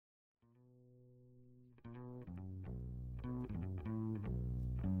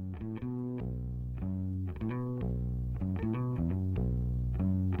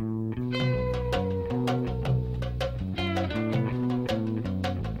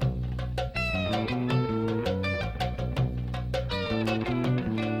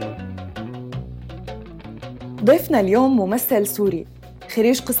ضيفنا اليوم ممثل سوري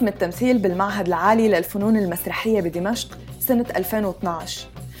خريج قسم التمثيل بالمعهد العالي للفنون المسرحية بدمشق سنة 2012.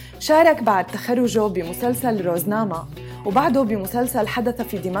 شارك بعد تخرجه بمسلسل روزنامة وبعده بمسلسل حدث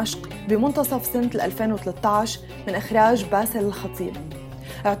في دمشق بمنتصف سنة 2013 من إخراج باسل الخطيب.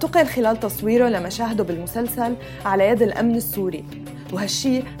 اعتقل خلال تصويره لمشاهده بالمسلسل على يد الأمن السوري،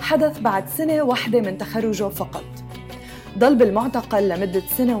 وهالشي حدث بعد سنة واحدة من تخرجه فقط. ضل بالمعتقل لمدة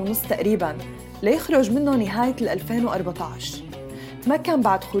سنة ونص تقريباً ليخرج منه نهاية 2014. تمكن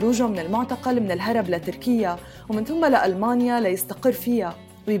بعد خروجه من المعتقل من الهرب لتركيا ومن ثم لألمانيا ليستقر فيها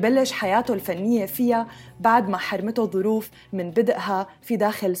ويبلش حياته الفنية فيها بعد ما حرمته ظروف من بدءها في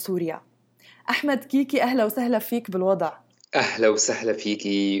داخل سوريا. أحمد كيكي، أهلا وسهلا فيك بالوضع. أهلا وسهلا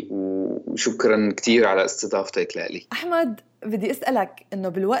فيكي وشكرا كتير على استضافتك لي. أحمد، بدي أسألك إنه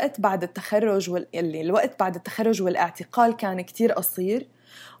بالوقت بعد التخرج الوقت بعد التخرج والاعتقال كان كتير قصير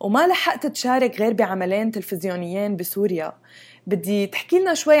وما لحقت تشارك غير بعملين تلفزيونيين بسوريا. بدي تحكي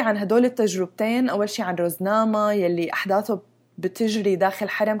لنا شوي عن هدول التجربتين. أول شي عن روزنامة يلي أحداثه بتجري داخل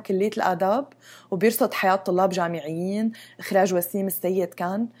حرم كلية الآداب وبيرصد حياة طلاب جامعيين، إخراج وسيم السيد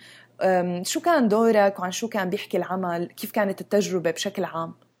كان. شو كان دورك وعن شو كان بيحكي العمل؟ كيف كانت التجربة بشكل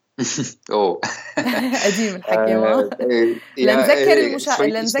عام؟ أوه قديم الحكي ما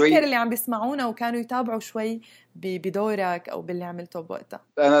لنذكر اللي عم بيسمعونا وكانوا يتابعوا شوي بدورك أو باللي عملته بوقتها.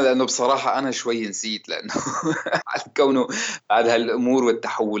 لأنه بصراحة أنا شوي نسيت، لأنه على كونه بعد هالأمور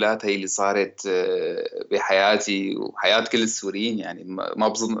والتحولات هي اللي صارت بحياتي وحياة كل السوريين، يعني ما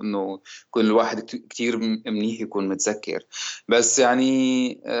بظن أنه كل واحد كتير منيح يكون متذكر. بس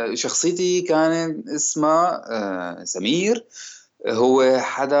يعني شخصيتي كان اسمها سمير، هو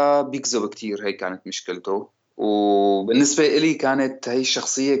حدا بيكذب كتير، هي كانت مشكلته. وبالنسبة إلي كانت هي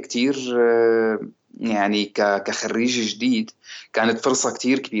الشخصية كتير يعني كخريج جديد كانت فرصة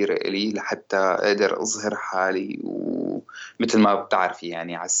كتير كبيرة إلي لحتى أقدر أظهر حالي، ومثل ما بتعرفي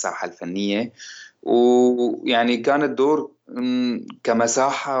يعني على الساحة الفنية. ويعني كان الدور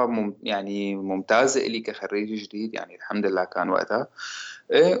كمساحة يعني ممتازة إلي كخريج جديد، يعني الحمد لله كان وقتها.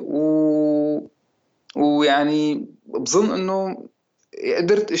 ويعني بظن أنه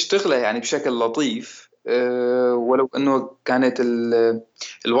قدرت اشتغله يعني بشكل لطيف، ولو انه كانت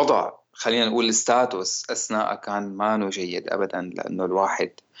الوضع، خلينا نقول الستاتوس اثناء كان ما جيد ابدا، لانه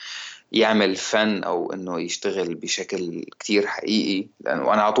الواحد يعمل فن او انه يشتغل بشكل كتير حقيقي.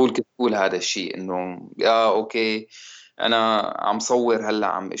 لانه انا على طول كنت اقول هذا الشيء، انه يا اوكي انا عم صور هلا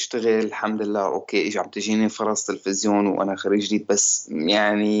عم اشتغل الحمد لله، اوكي اجى عم تجيني فرص تلفزيون وانا خريج جديد، بس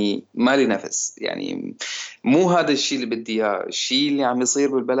يعني ما لي نفس، يعني مو هذا الشيء اللي بدي اياه. الشيء اللي عم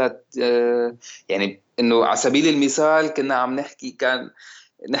يصير بالبلد يعني انه على سبيل المثال كنا عم نحكي، كان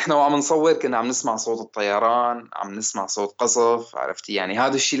نحن وعم نصور كنا عم نسمع صوت الطيران، عم نسمع صوت قصف، عرفتي؟ يعني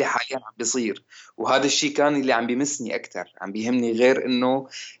هذا الشيء اللي حاليا عم بيصير، وهذا الشيء كان اللي عم بيمسني أكتر، عم بيهمني، غير إنه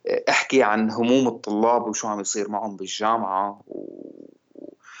أحكي عن هموم الطلاب وشو عم يصير معهم بالجامعة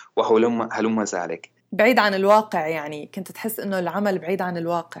وهلم ذلك. بعيد عن الواقع، يعني كنت تحس إنه العمل بعيد عن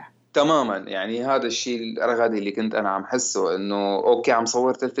الواقع تماما. يعني هذا الشيء الرغدي اللي كنت أنا عم حسه، إنه أوكي عم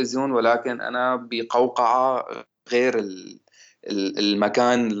صور تلفزيون ولكن أنا بقوقعة غير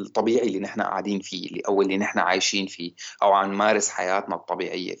المكان الطبيعي اللي نحن قاعدين فيه، أو اللي نحن عايشين فيه، أو عم نمارس حياتنا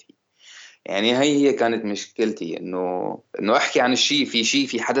الطبيعية فيه. يعني هي كانت مشكلتي، إنه أحكي عن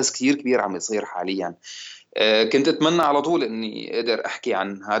في حدث كتير كبير عم يصير حاليا. كنت أتمنى على طول إني أقدر أحكي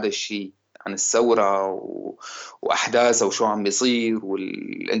عن هذا الشيء، عن الثورة وأحداثها وشو عم بيصير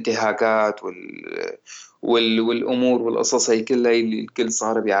والانتهاكات والأمور والقصص هي كلها اللي الكل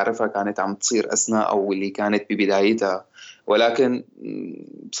صار بيعرفها كانت عم تصير أثناء أو اللي كانت ببدايتها. ولكن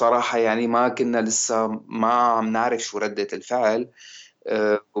بصراحة يعني ما كنا لسه ما عم نعرف شو ردة الفعل،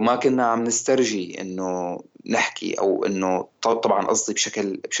 وما كنا عم نسترجي إنه نحكي، أو إنه طبعا قصدي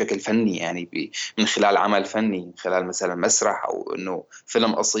بشكل فني، يعني من خلال عمل فني، من خلال مثلا مسرح أو إنه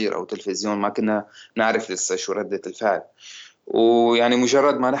فيلم قصير أو تلفزيون، ما كنا نعرف لسه شو ردة الفعل. ويعني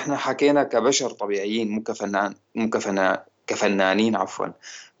مجرد ما نحن حكينا كبشر طبيعيين، كفنانين عفوا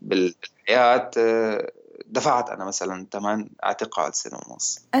بالحياة، دفعت أنا مثلا ثمن اعتقال 1.5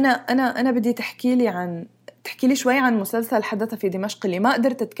 سنة. أنا بدي تحكي لي شوي عن مسلسل حدث في دمشق اللي ما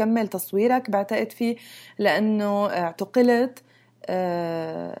قدرت تكمل تصويرك بعتقد فيه لأنه اعتقلت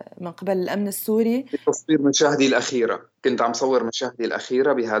من قبل الأمن السوري. تصوير مشاهدي الأخيرة، كنت عم صور مشاهدي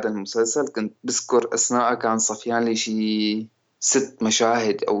الأخيرة بهذا المسلسل. كنت بذكر أثناء كان صفيان لي شي 6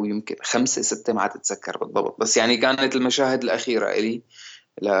 مشاهد أو يمكن 5 6، ما عاد أتذكر بالضبط، بس يعني كانت المشاهد الأخيرة إلي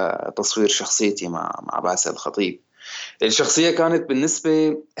لتصوير شخصيتي مع باسل الخطيب. الشخصية كانت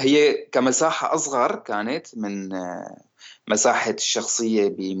بالنسبة هي كمساحة أصغر، كانت مساحة الشخصية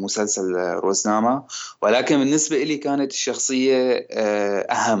بمسلسل روزنامة، ولكن بالنسبة لي كانت الشخصية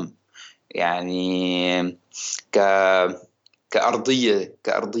أهم. يعني ك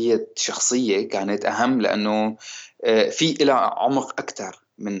كأرضية شخصية كانت أهم، لأنه في إلها عمق أكثر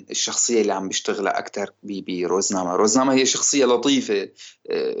من الشخصية اللي عم بيشتغلها أكثر بروزنامة. روزنامة هي شخصية لطيفة،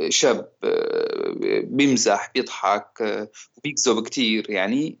 شاب بيمزح بيضحك وبيكذب كتير،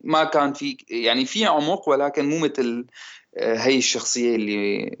 يعني ما كان في يعني في عمق، ولكن مو مثل هي الشخصية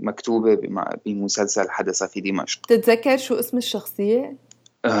اللي مكتوبة بمسلسل حدث في دمشق. تتذكر شو اسم الشخصية؟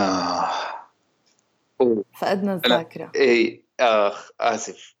 آه. أوه. فقدنا أنا الذاكرة. إيه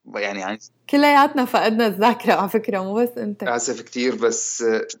آسف يعني كلياتنا فقدنا الذاكرة على فكرة، مو بس أنت. آسف كتير، بس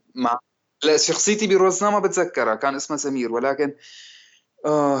مع لا، شخصيتي بروزنا ما بتذكرها، كان اسمها سمير، ولكن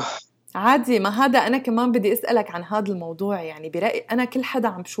آه عادي، ما هذا أنا كمان بدي أسألك عن هذا الموضوع. يعني برأيي أنا كل حدا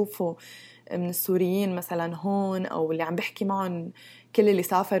عم بشوفه من السوريين مثلا هون، أو اللي عم بحكي معهم، كل اللي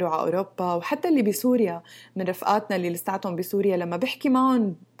سافروا على أوروبا وحتى اللي بسوريا من رفقاتنا اللي لساتهم بسوريا، لما بحكي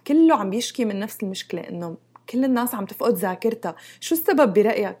معهم كله عم بيشكي من نفس المشكلة، إنه كل الناس عم تفقد ذاكرتها. شو السبب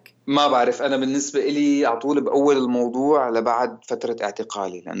برأيك؟ ما بعرف. أنا بالنسبة إلي على طول بأول الموضوع لبعد فترة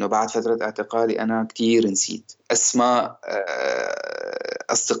اعتقالي، لأنه بعد فترة اعتقالي أنا كتير نسيت أسماء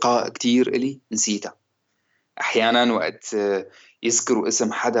أصدقاء كتير إلي نسيتها. أحيانا وقت يذكروا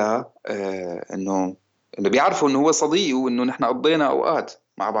اسم حدا إنه بيعرفوا إنه هو صديق وإنه نحن قضينا أوقات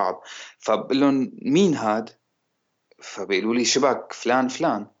مع بعض، فبقول لهم مين هاد؟ فبيقولوا لي شبك فلان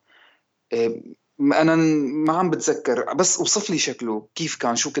فلان. انا ما عم بتذكر، بس اوصف لي شكله كيف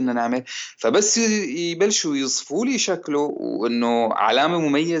كان، شو كنا نعمل. فبس يبلشوا يوصفوا لي شكله وانه علامة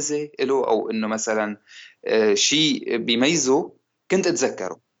مميزة له، او انه مثلا شيء بيميزه، كنت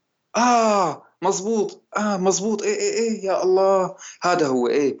اتذكره. مزبوط، مزبوط، ايه ايه ايه، يا الله، هذا هو،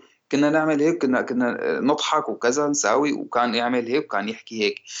 ايه. كنا نعمل هيك، كنا نضحك وكذا نساوي، وكان يعمل هيك وكان يحكي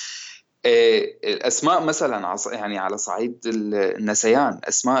هيك. الأسماء مثلا يعني على صعيد النسيان،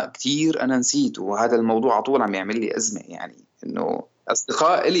 أسماء كتير أنا نسيت، وهذا الموضوع على طول عم يعمل لي أزمة. يعني إنه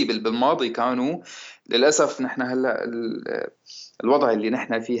أصدقاء إلي بالماضي كانوا، للأسف نحن هلأ الوضع اللي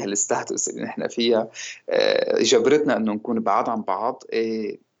نحن فيها، الستاتوس اللي نحن فيها، جبرتنا إنه نكون بعاد عن بعض.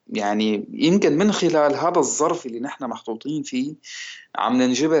 يعني يمكن من خلال هذا الظرف اللي نحن محطوطين فيه عم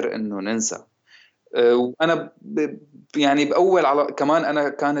ننجبر إنه ننسى. وانا يعني باول على كمان انا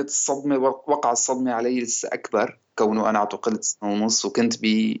كانت الصدمه، وقع الصدمه علي لسه اكبر، كونه انا اعتقلت سنه ونص وكنت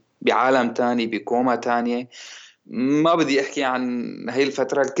بعالم تاني، بكوما تانية. ما بدي احكي عن هاي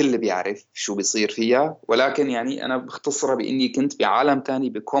الفتره، الكل بيعرف شو بيصير فيها، ولكن يعني انا بختصرها باني كنت بعالم تاني،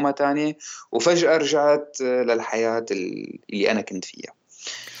 بكوما تانية، وفجاه رجعت للحياه اللي انا كنت فيها.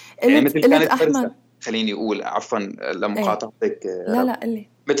 يعني مثل قلت كانت برزة، أحمد. خليني اقول عفوا إيه. لمقاطعتك. لا لا، قلي.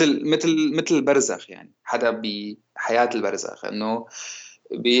 مثل البرزخ، يعني حدا بحياة البرزخ، انه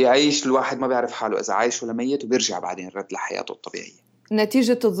بيعيش الواحد ما بيعرف حاله اذا عايش ولا ميت، وبيرجع بعدين رد لحياته الطبيعية.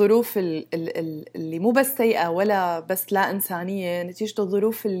 نتيجة الظروف اللي مو بس سيئة ولا بس لا إنسانية، نتيجة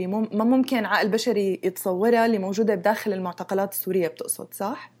الظروف اللي ما ممكن عقل بشري يتصورها، اللي موجودة بداخل المعتقلات السورية، بتقصد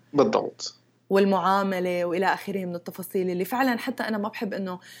صح؟ بالضبط. والمعاملة وإلى آخره من التفاصيل اللي فعلا حتى أنا ما بحب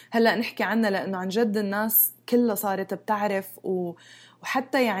إنه هلأ نحكي عنها، لأنه عن جد الناس كلها صارت بتعرف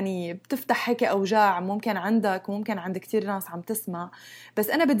وحتى يعني بتفتح هيك أوجاع، ممكن عندك وممكن عند كتير ناس عم تسمع. بس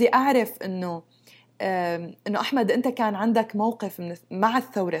أنا بدي أعرف إنه أحمد، أنت كان عندك موقف مع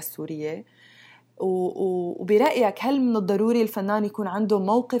الثورة السورية، وبرأيك هل من الضروري الفنان يكون عنده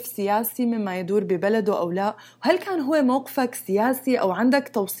موقف سياسي مما يدور ببلده أو لا؟ وهل كان هو موقفك سياسي، أو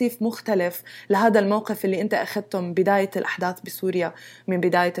عندك توصيف مختلف لهذا الموقف اللي أنت أخذته من بداية الأحداث بسوريا، من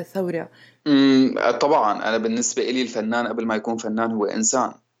بداية الثورة؟ طبعا انا بالنسبة لي الفنان قبل ما يكون فنان هو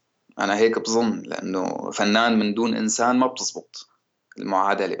انسان. انا هيك بظن، لانه فنان من دون انسان ما بتزبط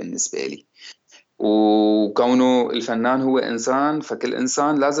المعادلة بالنسبة لي. وكونه الفنان هو إنسان، فكل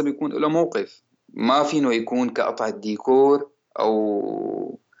إنسان لازم يكون له موقف، ما فينه يكون كقطعة ديكور.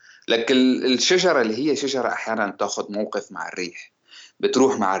 أو لك الشجرة اللي هي شجرة أحيانا بتاخذ موقف مع الريح،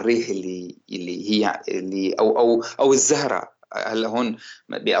 بتروح مع الريح اللي هي اللي أو الزهرة. هلا هون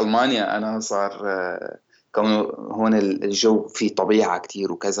بألمانيا أنا صار كونه هون الجو فيه طبيعة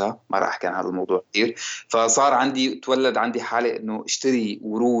كتير وكذا، ما راح أحكي عن هذا الموضوع كتير. فصار تولد عندي حالة إنه اشتري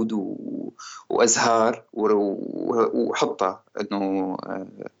ورود وأزهار وحطها إنه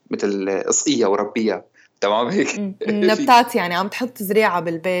مثل قصقية وربيها، تمام هيك. في نبتات يعني، عم تحط زريعة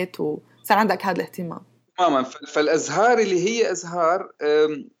بالبيت وصار عندك هذا الاهتمام. تماما. فالازهار اللي هي ازهار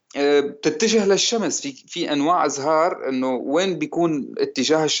بتتجه للشمس. في انواع ازهار انه وين بيكون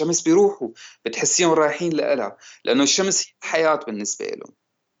اتجاه الشمس بيروحوا، بتحسيهم رايحين لها، لانه الشمس هي الحياة بالنسبة لهم،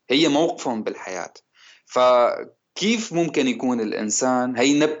 هي موقفهم بالحياة. كيف ممكن يكون الإنسان،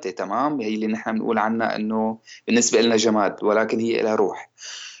 هي نبتة تمام، هي اللي نحن بنقول عنها إنه بالنسبة لنا جماد ولكن هي لها روح.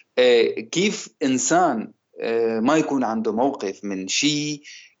 كيف إنسان ما يكون عنده موقف من شيء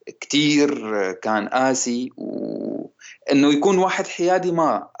كتير كان قاسي، وإنه يكون واحد حيادي،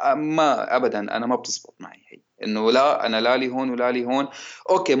 ما أبدا أنا ما بتزبط معي هي، إنه لا أنا لا لي هون ولا لي هون.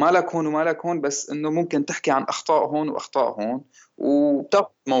 أوكي مالك هون ومالك هون، بس إنه ممكن تحكي عن أخطاء هون وأخطاء هون وبتاخذ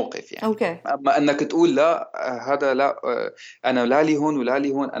موقف يعني. اوكي. أما أنك تقول لا هذا لا أنا لا لي هون ولا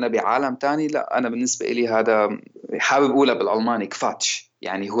لي هون، أنا بعالم تاني، لا أنا بالنسبة لي هذا حابب أقولها بالألماني كفاتش،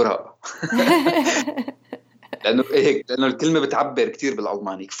 يعني هراء. لأنه هيك، لأنه الكلمة بتعبر كتير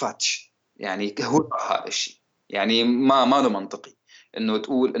بالألماني كفاتش، يعني هراء هذا الشيء. يعني ما له منطقي إنه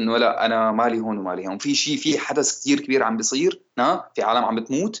تقول إنه لا أنا مالي هون ومالي هون، في شيء، في حدث كتير كبير عم بيصير، في عالم عم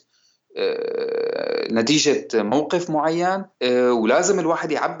بتموت نتيجة موقف معين، ولازم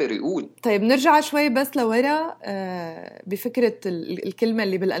الواحد يعبر يقول. طيب نرجع شوي بس لورا بفكرة الكلمة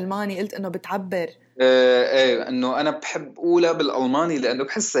اللي بالألماني قلت إنه بتعبر. ايه انه انا بحب اقولها بالالماني لانه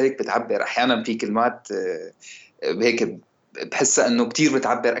بحسها هيك بتعبر. احيانا في كلمات هيك بحسها انه كتير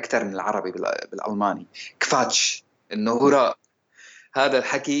بتعبر اكثر من العربي بالالماني. كفاتش، انه هراء، هذا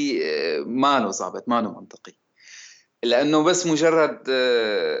الحكي ما له ظابط، ما له منطقي، لانه بس مجرد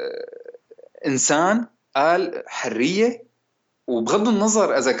انسان قال حرية، وبغض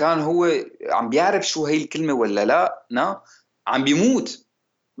النظر اذا كان هو عم بيعرف شو هي الكلمة ولا لا عم بيموت.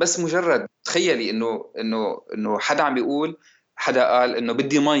 بس مجرد تخيلي انه حدا عم بيقول، حدا قال انه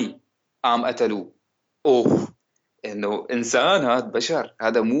بدي مي، قام قتلوه. اوه، انه انسان، هذا بشر،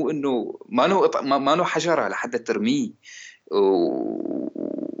 هذا مو انه ما له حجره لحتى ترميه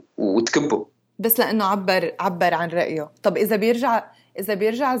وتكبه. بس لأنه عبر عن رأيه. طب إذا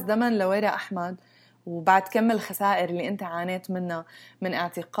بيرجع الزمن لورا أحمد، وبعد كم الخسائر اللي أنت عانيت منها، من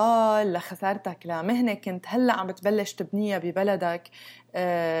اعتقال لخسارتك لمهنة كنت هلأ عم بتبلش تبنيها ببلدك،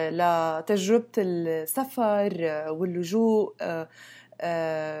 لتجربة السفر واللجوء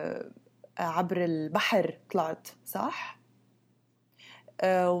عبر البحر، طلعت صح؟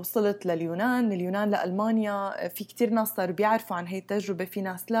 وصلت لليونان، من اليونان لألمانيا. في كتير ناس صاروا بيعرفوا عن هاي التجربة، في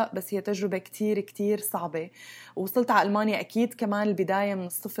ناس لا، بس هي تجربة كتير كتير صعبة. وصلت على ألمانيا، أكيد كمان البداية من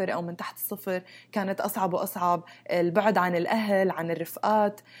الصفر أو من تحت الصفر كانت أصعب وأصعب، البعد عن الأهل، عن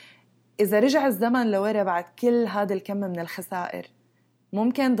الرفقات. إذا رجع الزمن لورا بعد كل هذا الكم من الخسائر،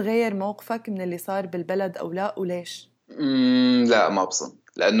 ممكن تغير موقفك من اللي صار بالبلد أو لا، وليش؟ لا ما بظن،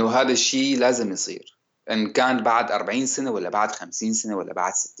 لأنه هذا الشيء لازم يصير، إن كان بعد 40 سنة ولا بعد 50 سنة ولا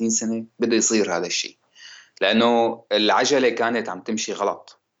بعد 60 سنة بده يصير هذا الشيء، لأنه العجلة كانت عم تمشي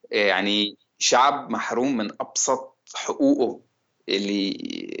غلط. يعني شعب محروم من أبسط حقوقه،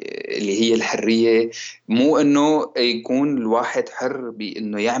 اللي هي الحرية. مو إنه يكون الواحد حر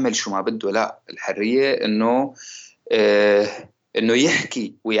بإنه يعمل شو ما بده، لا، الحرية إنه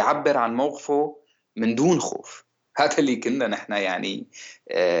يحكي ويعبر عن موقفه من دون خوف. هذا اللي كنا نحن يعني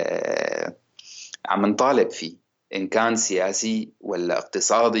عم نطالب فيه، إن كان سياسي ولا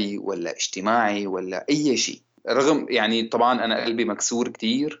اقتصادي ولا اجتماعي ولا أي شيء. رغم يعني طبعا أنا قلبي مكسور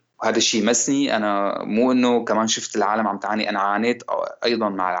كتير، وهذا الشيء مسني أنا. مو إنه كمان شفت العالم عم تعاني، أنا عانيت أيضا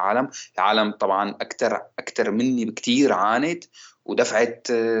مع العالم طبعا أكتر مني بكتير عانت، ودفعت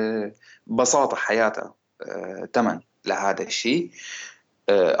ببساطة حياتها ثمن لهذا الشيء.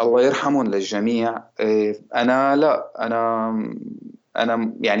 الله يرحمهم للجميع. أنا لا،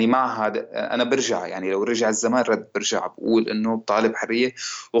 أنا يعني مع هذا. أنا برجع، يعني لو رجع الزمان برجع بقول إنه طالب حرية،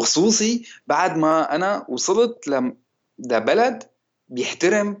 وخصوصي بعد ما أنا وصلت لبلد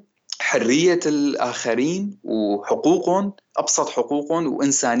بيحترم حرية الآخرين وحقوقهم، أبسط حقوقهم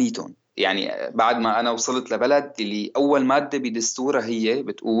وإنسانيتهم. يعني بعد ما أنا وصلت لبلد اللي أول مادة بدستورها هي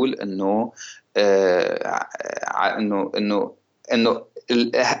بتقول إنه إنه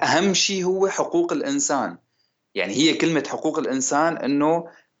أهم شيء هو حقوق الإنسان. يعني هي كلمة حقوق الإنسان إنه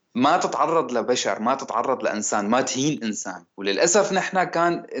ما تتعرض لبشر، ما تتعرض لإنسان، ما تهين إنسان. وللأسف نحن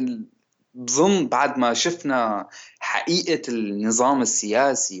كان بظن بعد ما شفنا حقيقة النظام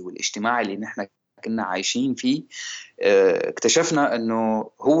السياسي والاجتماعي اللي نحن كنا عايشين فيه، اكتشفنا إنه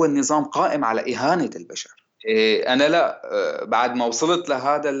هو النظام قائم على إهانة البشر. أنا لا، بعد ما وصلت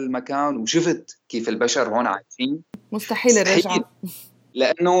لهذا المكان وشفت كيف البشر هون عايشين، مستحيل مستحيل. الرجعة.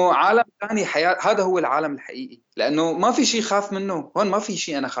 لأنه عالم ثاني، حياة، هذا هو العالم الحقيقي. لأنه ما في شيء خاف منه هون، ما في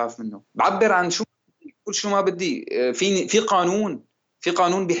شيء أنا خاف منه. بعبر عن شو بدي، كل شو ما بدي. في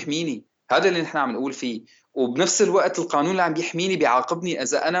قانون بيحميني، هذا اللي نحن عم نقول فيه. وبنفس الوقت القانون اللي عم بيحميني بيعاقبني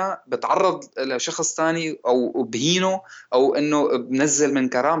إذا أنا بتعرض لشخص ثاني أو بهينه أو إنه بنزل من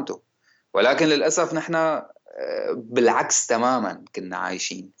كرامته. ولكن للأسف نحن بالعكس تماما كنا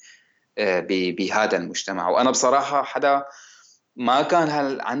عايشين. بهذا المجتمع. وأنا بصراحة حدا ما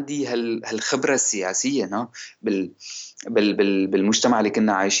كان عندي هالخبرة السياسية بالمجتمع اللي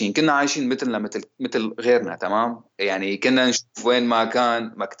كنا عايشين مثلنا مثل غيرنا. تمام، يعني كنا نشوف وين ما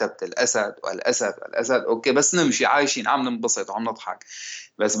كان مكتبة الأسد والأسد أوكي، بس نمشي عايشين عم ننبسط وعم نضحك.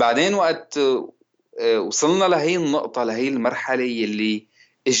 بس بعدين وقت وصلنا لهي النقطة، لهي المرحلة اللي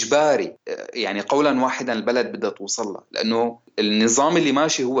إجباري يعني قولا واحدا البلد بدها توصل لها، لأنه النظام اللي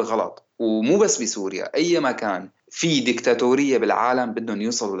ماشي هو غلط. ومو بس بسوريا، أي مكان في ديكتاتورية بالعالم بدهم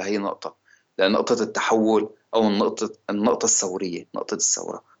يوصلوا لهي النقطة، لنقطة التحول أو النقطة الثورية، نقطة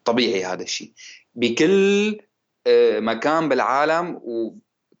الثورة. طبيعي هذا الشيء بكل مكان بالعالم،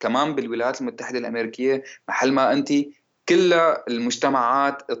 وكمان بالولايات المتحدة الأمريكية. محل ما أنت كل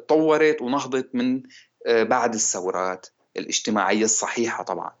المجتمعات اتطورت ونهضت من بعد الثورات الاجتماعية الصحيحة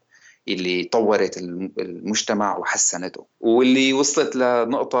طبعا، اللي طورت المجتمع وحسنته، واللي وصلت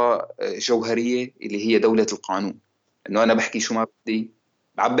لنقطة جوهرية اللي هي دولة القانون. انه انا بحكي شو ما بدي،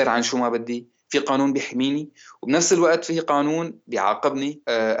 بعبر عن شو ما بدي، في قانون بيحميني، وبنفس الوقت في قانون بيعاقبني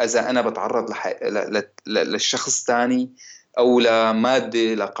اذا انا بتعرض للشخص تاني او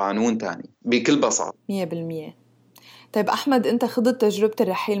لمادة لقانون تاني، بكل بساطة. 100%. طيب أحمد، أنت خضت تجربة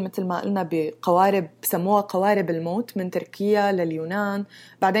الرحيل مثل ما قلنا بقوارب بسموها قوارب الموت، من تركيا لليونان،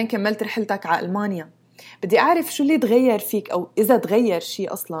 بعدين كملت رحلتك على ألمانيا. بدي أعرف شو اللي تغير فيك، أو إذا تغير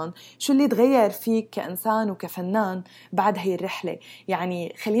شيء أصلاً، شو اللي تغير فيك كإنسان وكفنان بعد هاي الرحلة.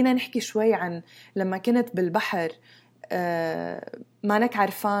 يعني خلينا نحكي شوي عن لما كنت بالبحر، مانك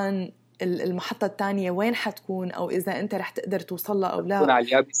عارفان المحطة الثانية وين حتكون، أو إذا أنت رح تقدر توصلها أو تكون لا. على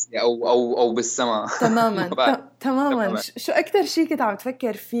اليابسة او بالسماء. تماماً ما بعرف. تماماً. تماما. شو أكتر شيء كنت عم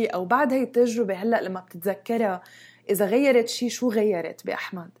تفكر فيه، أو بعد هاي التجربة هلأ لما بتتذكرها إذا غيرت شيء، شو غيرت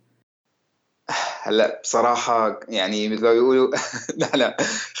بأحمد؟ هلا بصراحة يعني مثل ما بيقولوا لا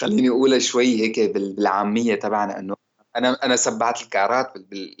خليني أقولها شوي هيك بالعامية تبعنا، إنه أنا سبعت الكعرات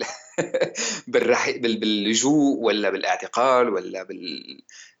باللجوء، ولا بالاعتقال، ولا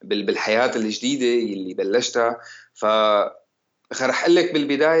بالحياة الجديدة اللي بلشتها. ف رح أقول لك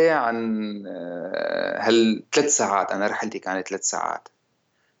بالبداية عن هال3 ساعات. أنا رحلتي كانت 3 ساعات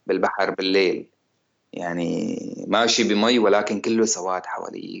بالبحر بالليل، يعني ماشي بمي ولكن كله سواد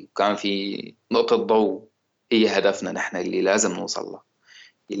حوالي، وكان في نقطة ضوء هي هدفنا نحن اللي لازم نوصل له،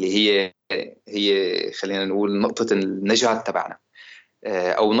 اللي هي خلينا نقول نقطة النجاة تبعنا،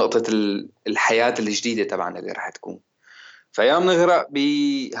 أو نقطة الحياة الجديدة تبعنا اللي راح تكون. فيام نغرق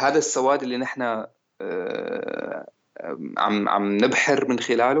بهذا السواد اللي نحن عم نبحر من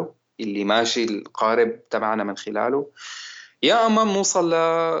خلاله، اللي ماشي القارب تبعنا من خلاله، يا أما نوصل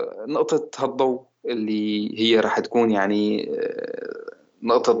لنقطة هالضوء اللي هي راح تكون يعني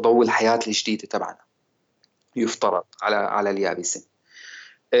نقطة ضوء الحياة الجديدة تبعنا، يفترض على اليابسة.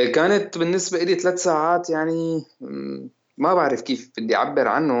 كانت بالنسبة لي 3 ساعات يعني ما بعرف كيف بدي أعبر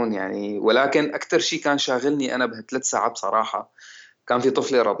عنهم يعني، ولكن أكثر شيء كان شاغلني أنا بهال3 ساعات بصراحة كان في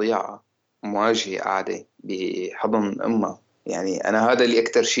طفلة رضيعة مواجهة قاعدة بحضن أمها. يعني أنا هذا اللي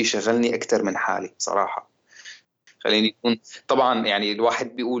أكثر شيء شغلني أكثر من حالي بصراحة. خليني يكون طبعا يعني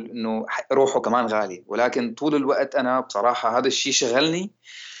الواحد بيقول انه روحه كمان غالي، ولكن طول الوقت انا بصراحة هذا الشيء شغلني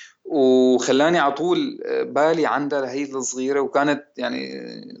وخلاني على طول بالي عندها لهي الصغيرة. وكانت يعني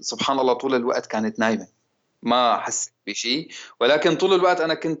سبحان الله طول الوقت كانت نايمة، ما حست بشيء، ولكن طول الوقت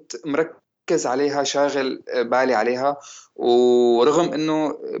انا كنت مركز عليها، شاغل بالي عليها. ورغم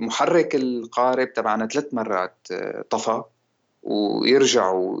انه محرك القارب تبعنا 3 مرات طفى،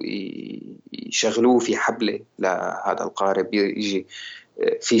 ويرجعوا يشغلوه في حبلة لهذا القارب، يجي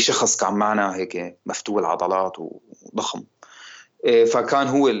في شخص كان معنا هيك مفتول عضلات وضخم، فكان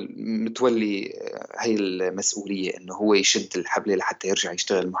هو متولي هي المسؤولية، انه هو يشد الحبلة لحتى يرجع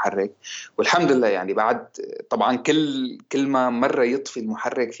يشتغل المحرك. والحمد لله يعني بعد طبعا كل ما مرة يطفي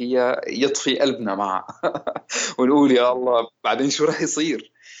المحرك فيها يطفي قلبنا معه ونقول يا الله بعدين شو رح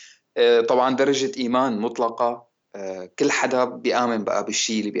يصير. طبعا درجة إيمان مطلقة. كل حدا بيآمن بقى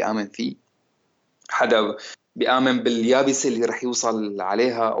بالشيء اللي بيآمن فيه. حدا بيآمن باليابسة اللي رح يوصل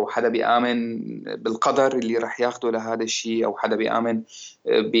عليها، أو حدا بيآمن بالقدر اللي رح ياخده لهذا الشيء، أو حدا بيآمن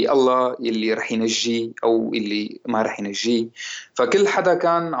بالله اللي رح ينجيه أو اللي ما رح ينجيه. فكل حدا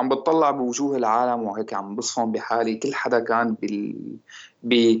كان عم بتطلع بوجوه العالم وهيك عم بصفن بحالي. كل حدا كان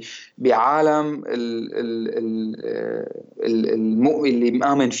بعالم المؤمن اللي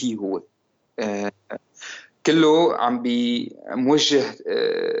مآمن فيه هو. آه، كله عم موجه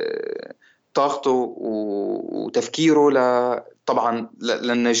طاقته وتفكيره طبعا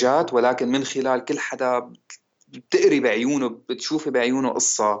للنجاة، ولكن من خلال كل حدا بتقري بعيونه، بتشوفي بعيونه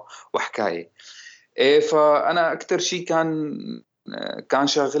قصة وحكاية. فأنا أكتر شيء كان كان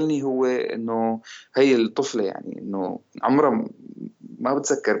شاغلني هو إنه هي الطفلة، يعني إنه عمرها ما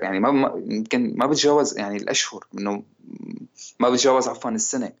بتذكر، يعني يمكن ما بتجاوز يعني الأشهر، إنه ما بتجاوز عفوا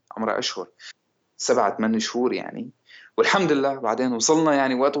السنة، عمرها أشهر 7 8 شهور يعني. والحمد لله بعدين وصلنا،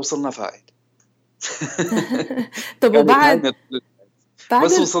 يعني وقت وصلنا فائت. طب كانت هاي وبعد نتيجة. بعد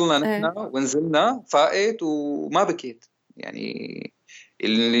بس وصلنا ايه. نحن ونزلنا فائت وما بكيت يعني.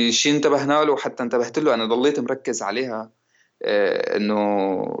 الشيء انتبهنا له، حتى انتبهت له، انا ضليت مركز عليها.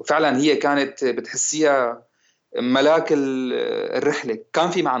 انه فعلا هي كانت بتحسيها ملاك الرحلة. كان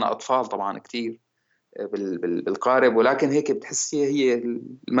في معنا اطفال طبعا كثير بالقارب، ولكن هيك بتحسيها هي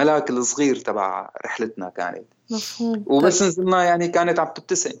الملاك الصغير تبع رحلتنا كانت. مفهوم. طيب. وبس نزلنا يعني كانت عم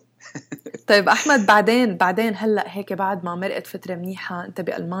تبتسم. طيب أحمد، بعدين هلأ هيك بعد ما مرقت فترة منيحة أنت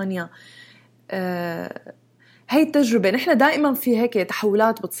بألمانيا، هاي التجربة، نحن دائما في هيك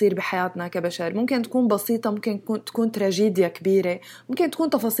تحولات بتصير بحياتنا كبشر، ممكن تكون بسيطة، ممكن تكون تراجيديا كبيرة، ممكن تكون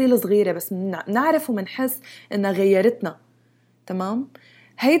تفاصيل صغيرة، بس نعرف ومنحس إنها غيرتنا. تمام.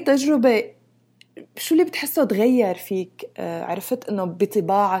 هاي التجربة شو اللي بتحسه تغير فيك؟ عرفت إنه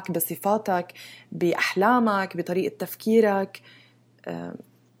بطباعك، بصفاتك، بأحلامك، بطريقة تفكيرك،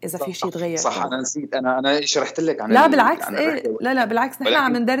 إذا في شيء صح تغير صح، طبعا. انا نسيت، انا شرحت لك عن لا بالعكس، عن إيه، الرحله، لا بالعكس، نحن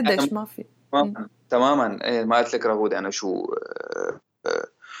عم ولكن انا ندردش، ما في. تماما تماما إيه، ما قلت لك رغود انا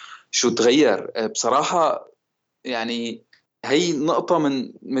شو تغير بصراحه. يعني هي نقطه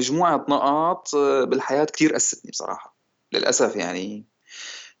من مجموعه نقاط بالحياه كثير قستني بصراحه، للاسف يعني.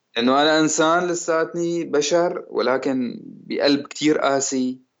 انه انا انسان لساتني بشر، ولكن بقلب كثير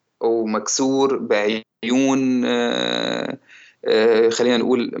قاسي ومكسور بعيون خلينا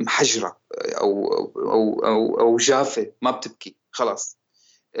نقول محجرة، أو جافة ما بتبكي خلاص.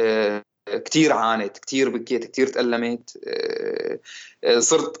 كتير عانيت، كتير بكيت، كتير تألمت.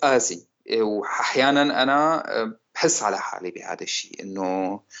 صرت قاسي. وأحيانا أنا بحس على حالي بهذا الشيء،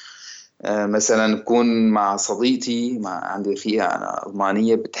 إنه مثلا بكون مع صديقتي، عندي رفيقة أنا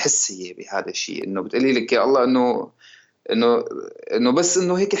ألمانية، بتحس هي بهذا الشيء، إنه بتقولي لك يا الله إنه إنه بس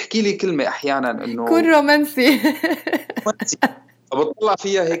إنه هيك احكي لي كلمة أحيانا كون إنه رومانسي. بطلع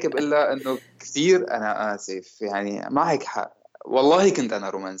فيها هيك بقول لها انه كثير انا اسف، يعني معك حق، والله كنت انا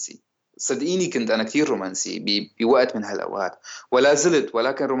رومانسي، صدقيني كنت انا كثير رومانسي بوقت من هالاوقات، ولا زلت،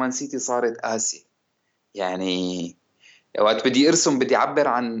 ولكن رومانسيتي صارت قاسية يعني. اوقات بدي ارسم، بدي اعبر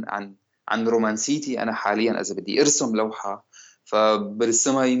عن رومانسيتي انا حاليا، اذا بدي ارسم لوحة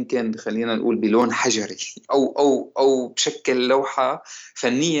فبرسمها يمكن خلينا نقول بلون حجري او بشكل لوحة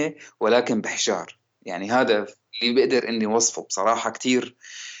فنية، ولكن بحجار. يعني هذا اللي بقدر اني وصفه بصراحة كتير.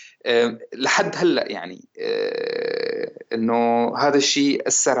 لحد هلا يعني انه هذا الشيء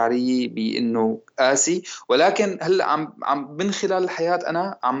اثر علي بانه قاسي، ولكن هلا عم من خلال الحياة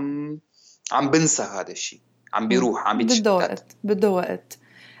انا عم بنسى هذا الشيء، عم بيروح، عم بده بيتشتت. وقت، بده وقت.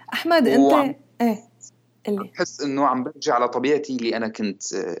 أحمد أنت وعم إيه، قلي. بحس انه عم برجع لطبيعتي اللي انا كنت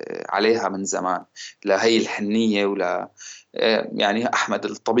عليها من زمان، لهي الحنية ولا يعني احمد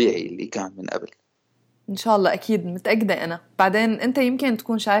الطبيعي اللي كان من قبل. إن شاء الله، أكيد متأكدة أنا. بعدين أنت يمكن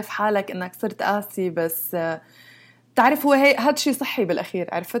تكون شايف حالك إنك صرت قاسي، بس تعرف هو هاد شيء صحي بالأخير.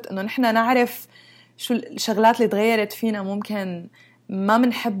 عرفت إنه نحن نعرف شو الشغلات اللي تغيرت فينا، ممكن ما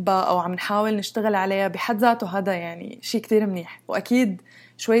منحبها أو عم نحاول نشتغل عليها، بحد ذاته هذا يعني شيء كتير منيح. وأكيد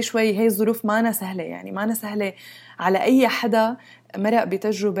شوي شوي هي الظروف مانا سهلة، يعني مانا سهلة على أي حدا مرق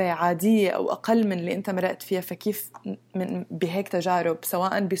بتجربة عادية أو أقل من اللي أنت مرقت فيها. فكيف بهيك تجارب،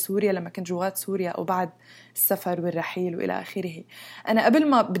 سواء بسوريا لما كنت جوات سوريا أو بعد السفر والرحيل وإلى آخره. أنا قبل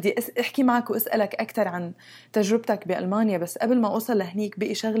ما بدي أحكي معك وأسألك أكثر عن تجربتك بألمانيا، بس قبل ما أوصل لهنيك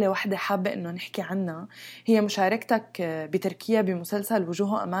بقي شغلة واحدة حابة إنه نحكي عنها، هي مشاركتك بتركيا بمسلسل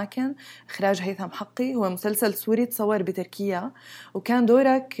وجوه أماكن، إخراج هيثم حقي. هو مسلسل سوري تصور بتركيا، وكان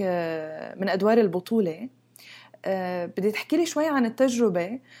دورك من أدوار البطولة. بدي تحكي لي شوي عن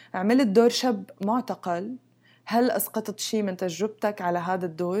التجربة. عملت دور شاب معتقل، هل أسقطت شيء من تجربتك على هذا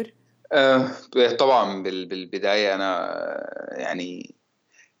الدور؟ آه، طبعا بالبداية أنا يعني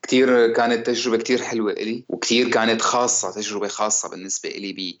كتير كانت تجربة كتير حلوة إلي، وكتير كانت خاصة، تجربة خاصة بالنسبة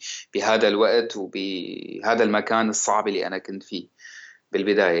إلي بهذا الوقت وبهذا المكان الصعب اللي أنا كنت فيه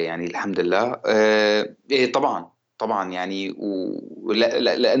بالبداية. يعني الحمد لله إيه طبعا طبعا يعني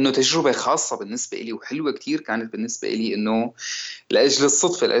لأنه تجربة خاصة بالنسبة إلي وحلوة كتير كانت بالنسبة إلي، إنه لأجل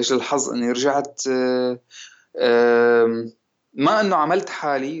الصدفة، لأجل الحظ إني رجعت ما انه عملت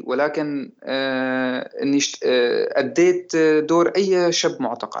حالي، ولكن اني أديت دور اي شاب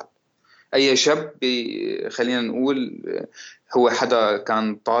معتقل. أي شاب خلينا نقول هو حدا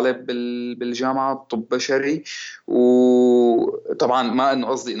كان طالب بالجامعة طب بشري، وطبعا ما إنه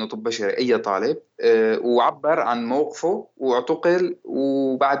قصدي إنه طب بشري، أي طالب، وعبر عن موقفه واعتقل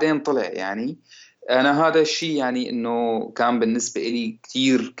وبعدين طلع يعني. أنا هذا الشيء يعني إنه كان بالنسبة إلي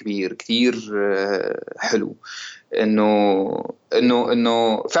كتير كبير، كتير حلو.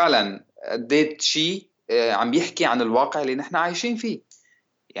 إنه فعلا أديت شيء عم بيحكي عن الواقع اللي نحن عايشين فيه.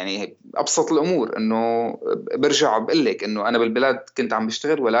 يعني ابسط الامور انه برجع بقول لك انه انا بالبلاد كنت عم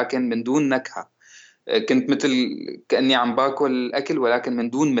بشتغل ولكن من دون نكهه. كنت مثل كاني عم باكل اكل ولكن من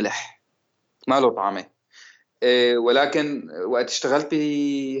دون ملح، ما له طعمه. ولكن وقت اشتغلت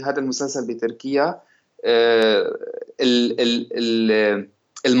بهذا المسلسل بتركيا، آه،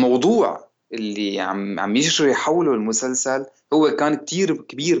 الموضوع اللي عم يجري حوله المسلسل هو كان كتير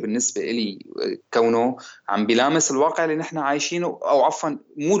كبير بالنسبة إلي، كونه عم بيلامس الواقع اللي نحن عايشينه، أو عفوا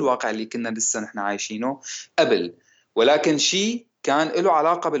مو الواقع اللي كنا لسه نحن عايشينه قبل، ولكن شيء كان له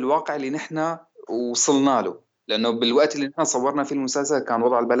علاقة بالواقع اللي نحن وصلنا له. لأنه بالوقت اللي نحن صورنا فيه المسلسل كان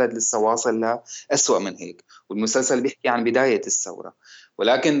وضع البلد لسه واصل لأسوأ من هيك، والمسلسل بيحكي عن بداية الثورة.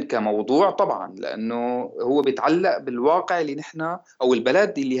 ولكن كموضوع طبعا لأنه هو بيتعلق بالواقع اللي نحن أو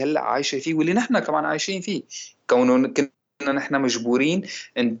البلد اللي هلأ عايشة فيه واللي نحن كمان عايشين فيه، كونه كنا نحن مجبورين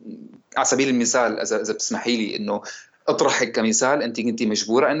على سبيل المثال، إذا بتسمحي لي إنه أطرحك كمثال، أنت كنت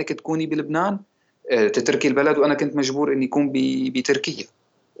مجبورة أنك تكوني بلبنان، تتركي البلد، وأنا كنت مجبور إني أكون بتركيا،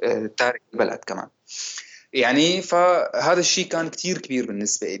 تارك البلد كمان. يعني فهذا الشيء كان كتير كبير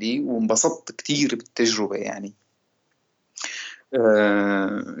بالنسبة لي، وانبسطت كتير بالتجربة يعني.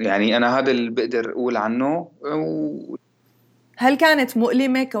 يعني أنا هذا اللي بقدر أقول عنه. هل كانت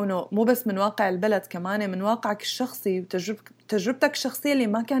مؤلمة كونه مو بس من واقع البلد، كمان من واقعك الشخصي وتجربتك الشخصية اللي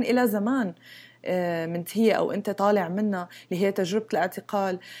ما كان إلها زمان منتهية أو أنت طالع منها، اللي هي تجربة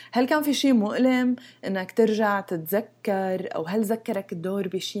الاعتقال؟ هل كان في شيء مؤلم إنك ترجع تتذكر، أو هل ذكرك الدور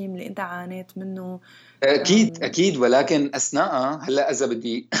بشيء من اللي أنت عانيت منه؟ أكيد أكيد، ولكن أثناءها هلا إذا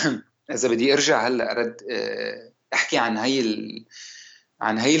بدي إذا بدي أرجع هلا أرد أحكي عن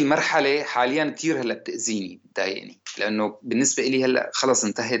عن هي المرحلة حاليا، كتير هلا بتأذيني بتضايقني، لأنه بالنسبة إلي هلا خلص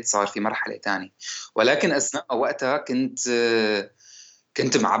انتهت، صار في مرحلة تانية. ولكن أثناء وقتها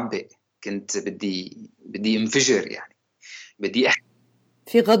كنت معبئ، كنت بدي انفجر يعني، بدي أحكي.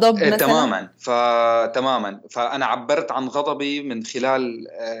 في غضب مثلا؟ تماما، فأنا عبرت عن غضبي من خلال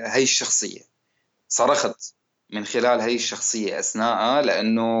هي الشخصية، صرخت من خلال هي الشخصية أثناءها،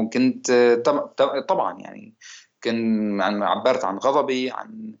 لأنه كنت طبعا يعني عبرت عن غضبي،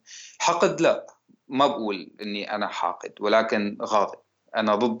 عن حقد. لا، ما بقول إني أنا حاقد، ولكن غاضب.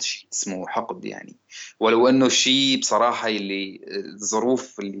 أنا ضد شيء اسمه حقد يعني. ولو إنه الشيء بصراحة اللي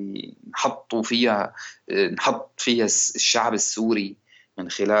الظروف اللي نحط فيها الشعب السوري من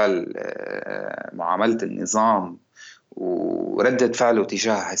خلال معاملة النظام وردة فعله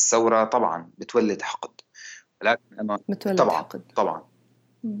تجاه الثورة طبعا بتولد حقد. لكن أنا متولد طبعا حقد. طبعا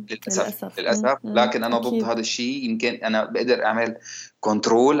للأسف للأسف. للأسف، لكن أنا ضد أكيد. هذا الشيء. يمكن أنا بقدر أعمل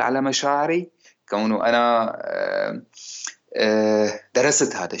كنترول على مشاعري، كونه أنا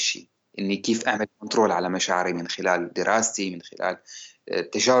درست هذا الشيء، إني كيف أعمل كنترول على مشاعري من خلال دراستي، من خلال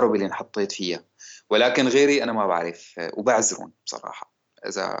التجارب اللي انحطيت فيها. ولكن غيري أنا ما بعرف، وبعذرهم بصراحة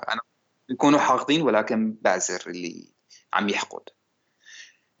إذا أنا بيكونوا حاقدين، ولكن بعذر اللي عم يحقد.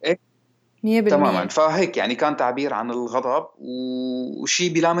 إيه، مية تماما. بالمية. فهيك يعني كان تعبير عن الغضب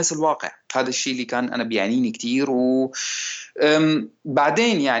وشيء بيلامس الواقع. هذا الشيء اللي كان أنا بيعنيني كتير.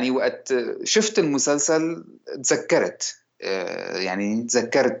 بعدين يعني وقت شفت المسلسل تذكرت، يعني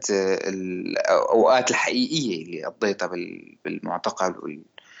تذكرت الأوقات الحقيقية اللي قضيتها بالمعتقل،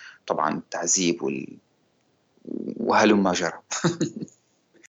 طبعا التعذيب وهلم جرى.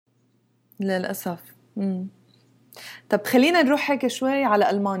 للأسف. طب خلينا نروح هيك شوي على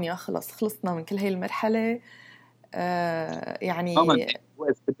ألمانيا. خلصنا من كل هاي المرحلة. يعني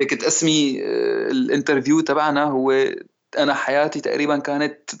بدك تقسمي الانترفيو تبعنا، هو أنا حياتي تقريبا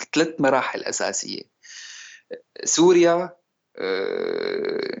كانت 3 مراحل أساسية. سوريا،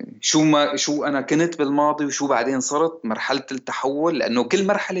 شو أنا كنت بالماضي وشو بعدين صرت، مرحلة التحول، لأنه كل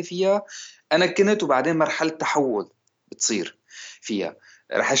مرحلة فيها أنا كنت، وبعدين مرحلة تحول بتصير فيها.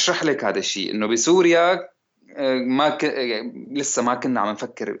 رح أشرح لك هذا الشيء. إنه بسوريا ما لسه ما كنا عم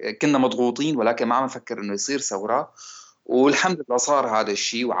نفكر، كنا مضغوطين، ولكن ما عم نفكر إنه يصير ثورة. والحمد لله صار هذا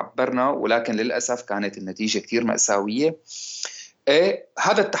الشيء وعبرنا، ولكن للأسف كانت النتيجة كثير مأساوية. ايه،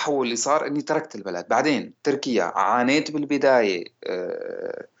 هذا التحول اللي صار اني تركت البلد. بعدين تركيا عانيت بالبداية،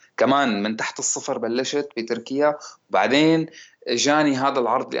 كمان من تحت الصفر بلشت بتركيا. وبعدين جاني هذا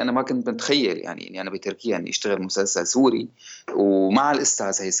العرض اللي انا ما كنت متخيل يعني اني انا بتركيا اني اشتغل مسلسل سوري ومع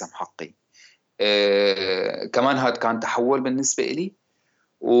الاستاذ هيثم حقي. كمان هذا كان تحول بالنسبة إلي.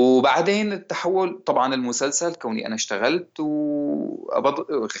 وبعدين التحول طبعا المسلسل، كوني أنا اشتغلت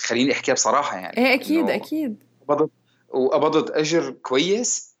خليني أحكيها بصراحة يعني ايه اكيد إنه اكيد. وقبضت أجر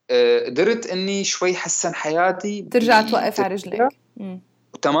كويس. قدرت إني شوي حسن حياتي ترجع توقف على بتركيا. رجلك.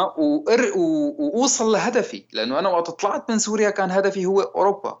 تمام. وأوصل لهدفي، لأنه أنا وقت طلعت من سوريا كان هدفي هو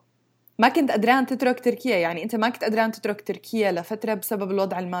أوروبا. ما كنت قدران تترك تركيا، يعني أنت ما كنت قدران تترك تركيا لفترة بسبب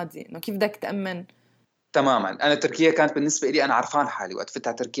الوضع المادي، إنه كيف بدك تأمن؟ تماما. أنا تركيا كانت بالنسبة لي، أنا عرفان حالي وقت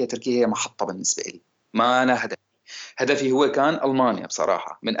فتح تركيا، تركيا هي محطة بالنسبة لي، ما أنا هدفي هو كان ألمانيا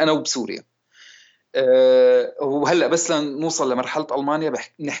بصراحة، من أنا وبسوريا. وهلأ بس لنوصل لمرحلة ألمانيا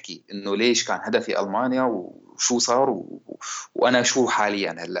نحكي إنه ليش كان هدفي ألمانيا وشو صار وأنا شو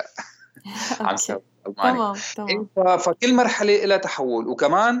حاليا هلأ عم أوكي. سوي ألمانيا. تمام تمام. فكل مرحلة لها تحول.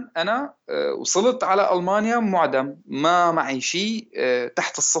 وكمان أنا وصلت على ألمانيا معدم، ما معي شيء،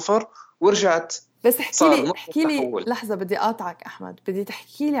 تحت الصفر، ورجعت. بس صار نقطة احكي لي تحول. لحظة، بدي أقاطعك أحمد، بدي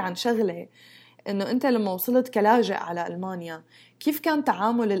تحكي لي عن شغلة، إنه أنت لما وصلت كلاجئ على ألمانيا كيف كان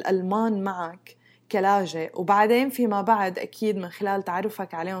تعامل الألمان معك كلاجئ، وبعدين فيما بعد أكيد من خلال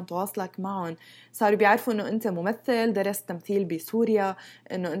تعرفك عليهم تواصلك معهم صاروا بيعرفوا إنه أنت ممثل درست تمثيل بسوريا،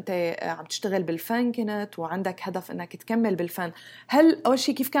 إنه أنت عم تشتغل بالفن كنت وعندك هدف إنك تكمل بالفن. هل أول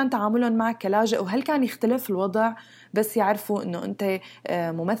شيء كيف كان تعاملهم معك كلاجئ، وهل كان يختلف الوضع بس يعرفوا إنه أنت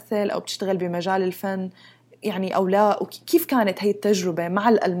ممثل أو بتشتغل بمجال الفن يعني أو لا؟ وكيف كانت هي التجربة مع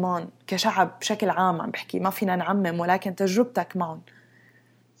الألمان كشعب بشكل عام؟ عم بحكي ما فينا نعمم، ولكن تجربتك معهم.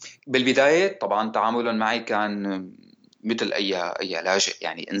 بالبداية طبعا تعاملهم معي كان مثل أي لاجئ،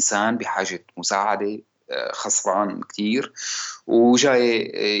 يعني إنسان بحاجة مساعدة، خسران كتير وجاي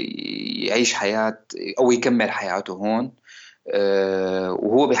يعيش حياة أو يكمل حياته هون،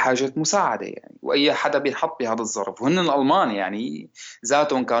 وهو بحاجة مساعدة يعني. وأي حدا بينحط بهذا الظرف، وهن الألمان يعني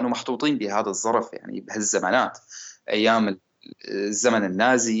ذاتهم كانوا محطوطين بهذا الظرف يعني بهالزمانات، أيام الزمن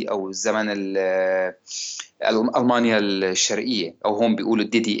النازي أو الزمن ألمانيا الشرقية، أو هم بيقولوا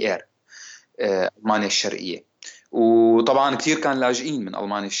الدي دي إير، ألمانيا الشرقية. وطبعا كثير كان لاجئين من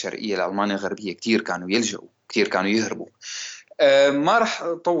ألمانيا الشرقية لألمانيا الغربية، كثير كانوا يلجأوا، كثير كانوا يهربوا. ما رح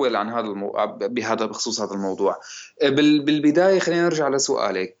أطول عن هذا بهذا بخصوص هذا الموضوع. بالبداية خلينا نرجع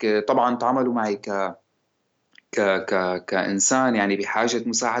لسؤالك. طبعا تعاملوا معي كإنسان يعني بحاجة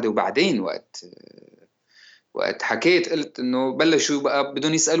مساعدة. وبعدين وقت حكيت قلت إنه بلشوا بقى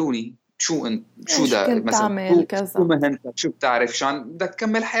بدهم يسألوني شو انت، شو شو ده كنت مثلا، تعمل شو كذا؟ مهنتك، شو بتعرف، شان بدك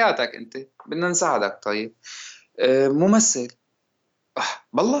تكمل حياتك انت، بدنا نساعدك. طيب ممثل.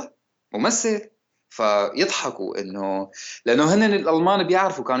 بالله ممثل. فيضحكوا انه، لانه هن الالمان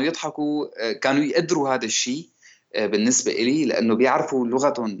بيعرفوا، كانوا يضحكوا، كانوا يقدروا هذا الشيء بالنسبه إلي، لانه بيعرفوا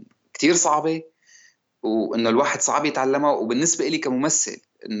لغتهم كتير صعبه، وانه الواحد صعب يتعلمها. وبالنسبه إلي كممثل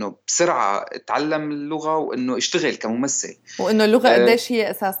انه بسرعه اتعلم اللغه وانه اشتغل كممثل. وإنه اللغة آه، قديش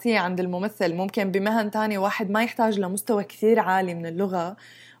هي أساسية عند الممثل. ممكن بمهن تانية واحد ما يحتاج لمستوى كثير عالي من اللغة،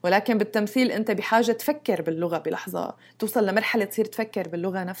 ولكن بالتمثيل أنت بحاجة تفكر باللغة بلحظة، توصل لمرحلة تصير تفكر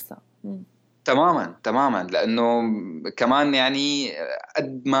باللغة نفسها. تماما تماما. لانه كمان يعني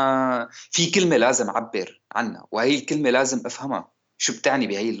قد ما في كلمه لازم اعبر عنها، وهي الكلمه لازم افهمها شو بتعني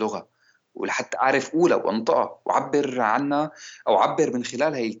بهي اللغه، ولحتى اعرف اقولها وانطقها واعبر عنها، او اعبر من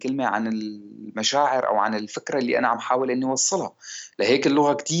خلال هي الكلمه عن المشاعر او عن الفكره اللي انا عم حاول اني اوصلها. لهيك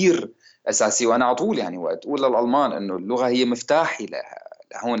اللغه كتير اساسيه. وانا على طول يعني وقت اقول للالمان انه اللغه هي مفتاحي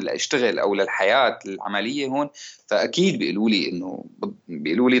هون لاشتغل او للحياه العمليه هون، فاكيد بيقولوا لي انه،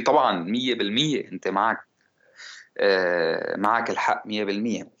 بيقولوا لي طبعا 100% انت معك، معك الحق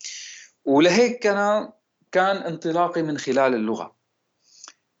 100%. ولهيك كان انطلاقي من خلال اللغه،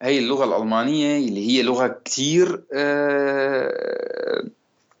 هي اللغه الالمانيه اللي هي لغه كتير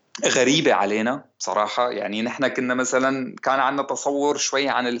غريبة علينا بصراحة. يعني نحن كنا مثلا كان عندنا تصور شوي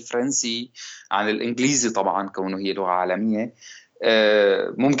عن الفرنسي، عن الإنجليزي طبعا كونه هي لغة عالمية،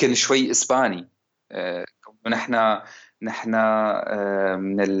 ممكن شوي إسباني، كونه نحن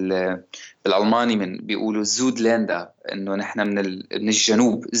بالألماني بيقولوا زودلاندا، إنه نحن من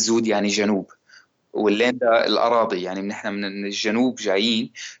الجنوب. الزود يعني جنوب، واللاندا الأراضي، يعني نحن من الجنوب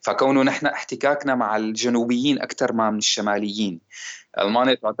جايين. فكونه نحن احتكاكنا مع الجنوبيين أكثر ما من الشماليين.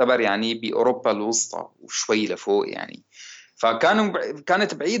 ألمانيا تعتبر يعني بأوروبا الوسطى وشوي لفوق يعني،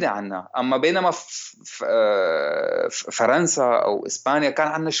 كانت بعيدة عنا. أما بينما في فرنسا أو إسبانيا كان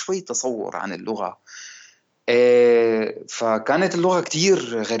عندنا شوي تصور عن اللغة. فكانت اللغة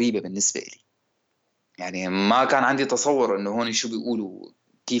كتير غريبة بالنسبة لي، يعني ما كان عندي تصور إنه هون شو بيقولوا،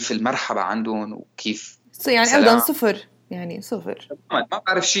 كيف المرحبا عندهم وكيف يعني أبداً سلام. صفر، يعني صفر. ما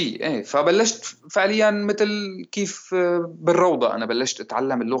بعرف شيء. فبلشت فعليا مثل كيف بالروضة أنا بلشت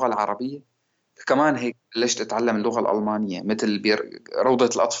أتعلم اللغة العربية كمان هيك بلشت أتعلم اللغة الألمانية مثل بروضة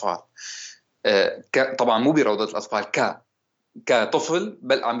الأطفال. طبعا مو بروضة الأطفال، كطفل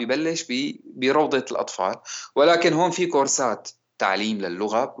عم يبلش بروضة الأطفال، ولكن هون في كورسات تعليم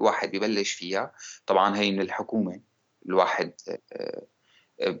للغة الواحد بيبلش فيها. طبعا هي من الحكومة، الواحد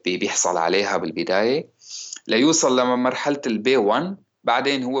بيحصل عليها بالبداية ليوصل لمرحلة البي 1.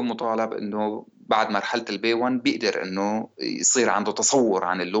 بعدين هو مطالب انه بعد مرحلة البي 1 بيقدر انه يصير عنده تصور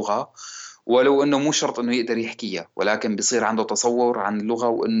عن اللغة، ولو انه مو شرط انه يقدر يحكيها، ولكن بيصير عنده تصور عن اللغة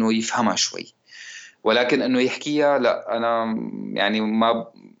وانه يفهمها شوي. ولكن انه يحكيها لا، انا يعني ما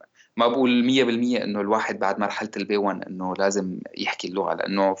بقول 100% انه الواحد بعد مرحلة البي 1 انه لازم يحكي اللغة،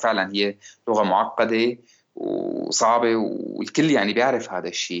 لانه فعلا هي لغة معقدة وصعبة، والكل يعني بيعرف هذا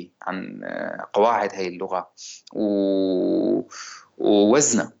الشيء عن قواعد هاي اللغة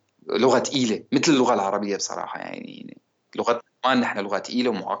ووزنها. لغة تقيلة مثل اللغة العربية بصراحة، يعني لغة كمان نحن لغة تقيلة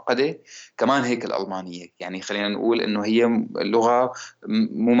ومعقدة. كمان هيك الألمانية، يعني خلينا نقول إنه هي لغة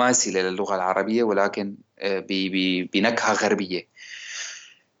مماثلة للغة العربية، ولكن بنكهة غربية.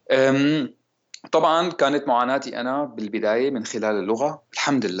 طبعا كانت معاناتي أنا بالبداية من خلال اللغة،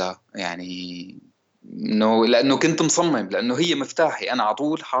 الحمد لله يعني انه لانه كنت مصمم، لانه هي مفتاحي. انا على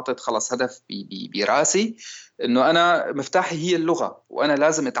طول حاطط خلص هدف براسي انه انا مفتاحي هي اللغه، وانا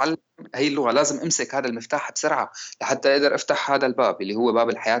لازم اتعلم هي اللغه، لازم امسك هذا المفتاح بسرعه لحتى اقدر افتح هذا الباب اللي هو باب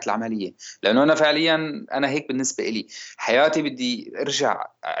الحياه العمليه. لانه انا فعليا انا هيك بالنسبه لي حياتي بدي ارجع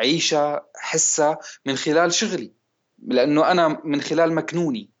اعيشها حسها من خلال شغلي، لانه انا من خلال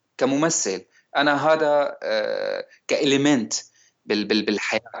مكنوني كممثل انا هذا كإليمنت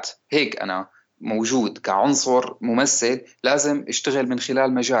بالحياه. هيك انا موجود كعنصر ممثل، لازم اشتغل من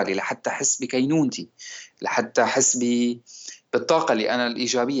خلال مجالي لحتى احس بكينونتي، لحتى احس بالطاقة اللي انا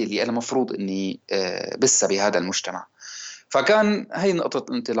الايجابية اللي انا مفروض اني بثها بهذا المجتمع. فكان هي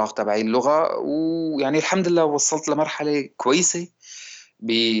نقطة الانطلاق تبعي اللغة، ويعني الحمد لله وصلت لمرحلة كويسة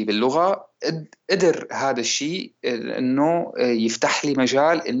باللغة. قدر هذا الشيء انه يفتح لي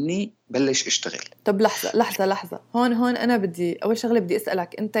مجال اني بلش اشتغل. طب لحظة هون انا بدي اول شغلة بدي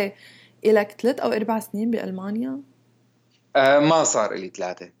اسألك، انت إلك 3 أو 4 سنين بألمانيا؟ ما صار لي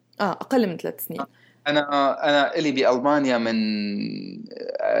 3. أقل من 3 سنين. أنا إلي بألمانيا من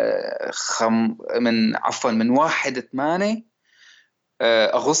من عفوا من 1/8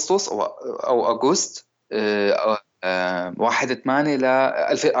 أغسطس أو أغسطس 1/8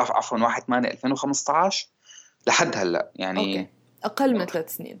 عفوا 1/8 2015 لحد هلا أوكي، يعني. أقل من 3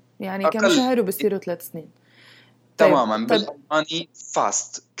 سنين، يعني كم أقل شهر وبصيروا 3 سنين. تماما. طيب بالألماني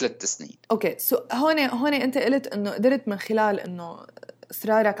فاست 3 سنين. أوكي، هون أنت قلت إنه قدرت من خلال إنه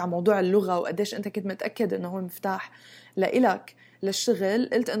إصرارك على موضوع اللغة وقديش أنت كنت متأكد إنه هو مفتاح لإلك للشغل،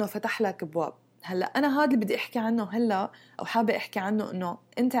 قلت إنه فتح لك أبواب. هلأ أنا هذا اللي بدي أحكي عنه هلأ، أو حابة أحكي عنه، إنه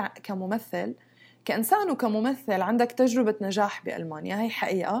أنت كممثل، كإنسان وكممثل عندك تجربة نجاح بألمانيا، هي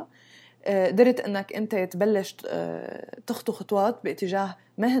حقيقة. قدرت أنك أنت تبلش تخطو خطوات باتجاه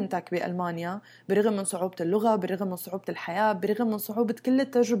مهنتك بألمانيا برغم من صعوبة اللغة، برغم من صعوبة الحياة، برغم من صعوبة كل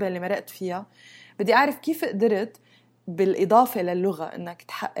التجربة اللي مرقت فيها. بدي أعرف كيف قدرت بالإضافة للغة أنك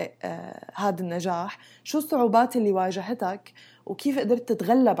تحقق هذا النجاح، شو الصعوبات اللي واجهتك وكيف قدرت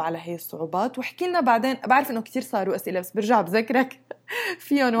تتغلب على هاي الصعوبات. وحكي لنا بعدين، بعرف أنه كتير صاروا أسئلة بس برجع بذكرك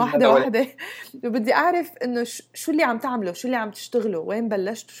فيهم واحدة. وبدي أعرف إنه شو اللي عم تعمله، شو اللي عم تشتغله، وين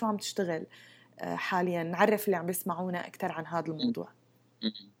بلشت وشو عم تشتغل حاليا. نعرف اللي عم بيسمعونا أكتر عن هذا الموضوع.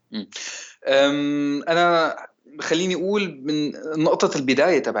 أنا خليني أقول من نقطة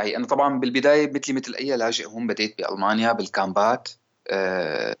البداية تبعي. أنا طبعا بالبداية مثل أي لاجئ هون بديت بألمانيا بالكامبات،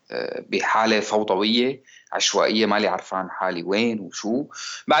 بحالة فوضوية عشوائية، مالي عرفان حالي وين وشو.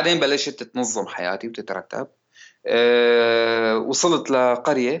 بعدين بلشت تتنظم حياتي وتترتب. وصلت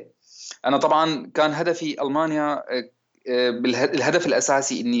لقرية. أنا طبعا كان هدفي ألمانيا، الهدف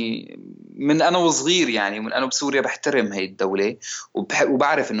الأساسي إني من أنا وصغير، يعني من أنا بسوريا بحترم هاي الدولة،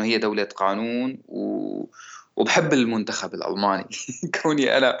 وبعرف إنه هي دولة قانون، وبحب المنتخب الألماني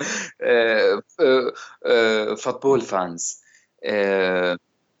كوني أنا فوتبول فانز.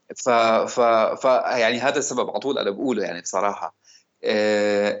 ف ف ف يعني هذا السبب على طول أنا بقوله يعني بصراحة.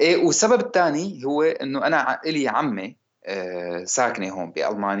 إيه، والسبب الثاني هو إنه أنا إلي عمي ساكنة هون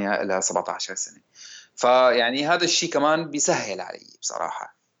بألمانيا لها 17 سنة. فيعني هذا الشيء كمان بيسهل علي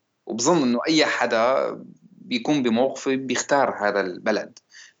بصراحة. وبظن إنه أي حدا بيكون بموقفه بيختار هذا البلد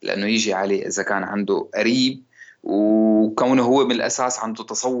لأنه يجي عليه إذا كان عنده قريب، وكونه هو من الأساس عنده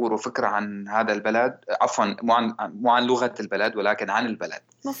تصور وفكرة عن هذا البلد، عفوا مو عن لغة البلد ولكن عن البلد.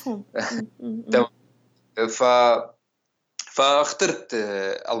 مفهوم. تمام. ف فاخترت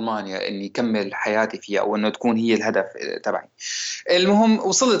ألمانيا إني كمل حياتي فيها أو إنه تكون هي الهدف تبعي. المهم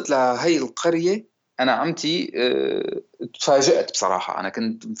وصلت لهي القرية. أنا عمتي تفاجأت بصراحة. أنا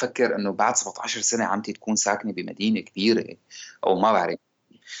كنت مفكر إنه بعد 17 سنة عمتي تكون ساكنة بمدينة كبيرة أو ما بعرف.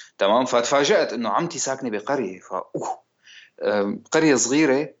 تمام. فتفاجأت إنه عمتي ساكنة بقرية. قرية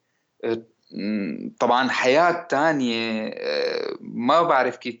صغيرة. طبعا حياة تانية. ما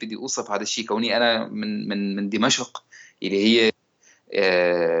بعرف كيف بدي أوصف هذا الشيء كوني أنا من دمشق اللي هي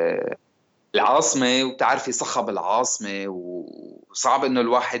آه، العاصمة، وبتعرفي صخب العاصمة، وصعب إنه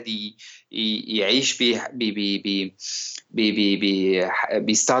الواحد يعيش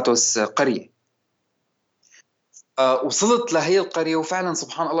بستاتوس قرية. وصلت لهي القرية وفعلا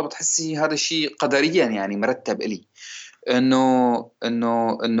سبحان الله بتحسي هذا الشيء قدريا يعني مرتب إلي.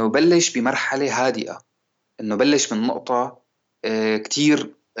 انه بلش بمرحله هادئه. انه بلش من نقطه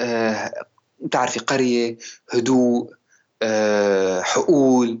كتير بتعرفي قريه هدوء.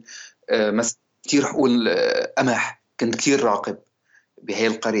 حقول. مثلا كتير حقول قمح. كنت كتير راقب بهي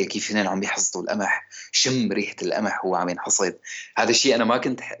القريه كيف هن عم بيحصدوا القمح. شم ريحه القمح هو عم ينحصد. هذا الشيء انا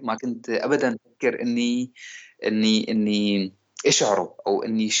ما كنت ابدا افكر اني اشعره او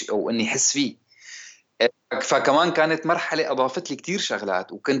اني احس فيه. فكمان كانت مرحلة أضافت لي كتير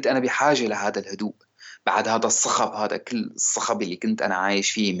شغلات، وكنت أنا بحاجة لهذا الهدوء بعد هذا الصخب، هذا كل الصخب اللي كنت أنا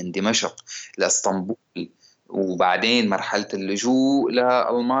عايش فيه من دمشق لإسطنبول. وبعدين مرحلة اللجوء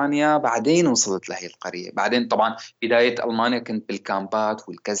لألمانيا، بعدين وصلت لهي القرية. بعدين طبعا بداية ألمانيا كنت بالكامبات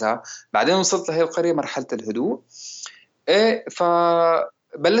والكذا. بعدين وصلت لهي القرية مرحلة الهدوء. إيه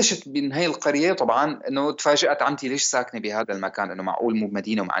فبلشت من هي القرية. طبعا انه تفاجأت عمتي ليش ساكنة بهذا المكان، انه معقول مو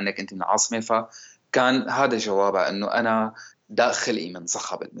بمدينة ومع انك انت من العاصمة. فكان هذا جوابها، انه انا داخلي من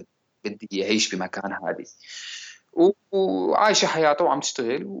صخب المدينة، بدي اعيش بمكان هادي. وعايشة حياته وعم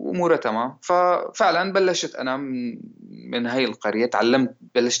تشتغل وأمورها تمام. ففعلا بلشت أنا من هاي القرية.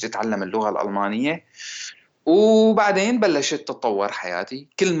 بلشت أتعلم اللغة الألمانية. وبعدين بلشت تتطور حياتي.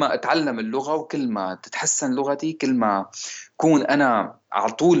 كل ما اتعلم اللغة وكل ما تتحسن لغتي، كل ما كون انا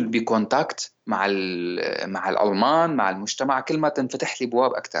على طول بكونتاكت مع الالمان، مع المجتمع، كل ما تنفتح لي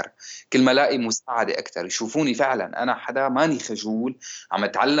ابواب اكثر. كل ما الاقي مساعدة اكثر، يشوفوني فعلا انا حدا ماني خجول، عم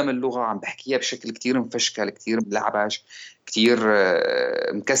اتعلم اللغة، عم بحكيها بشكل كتير مفشكل، كتير ملعبش، كتير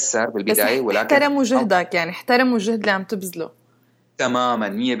مكسر بس بالبداية، ولكن احترموا جهدك، يعني احترموا الجهد اللي عم تبذله. تماما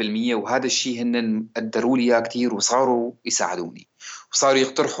 100%. وهذا الشيء هن قدروا لي اياه كثير، وصاروا يساعدوني، وصاروا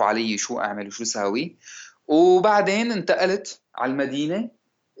يقترحوا علي شو اعمل وشو ساوي. وبعدين انتقلت على المدينة.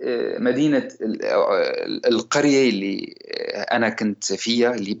 مدينة القرية اللي أنا كنت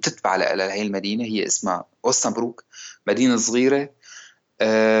فيها، اللي بتتبع لهي المدينة، هي اسمها أوسنبروك. مدينة صغيرة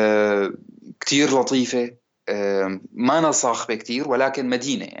كتير لطيفة. ما أنا صاخبة كتير، ولكن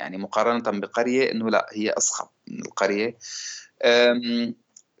مدينة يعني مقارنة بقرية إنه لا، هي أصخب من القرية.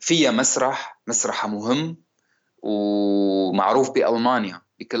 فيها مسرحها مهم ومعروف بألمانيا،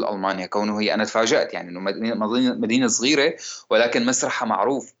 بكل ألمانيا، كونه هي، أنا تفاجأت يعني إنه مدينة صغيرة ولكن مسرحها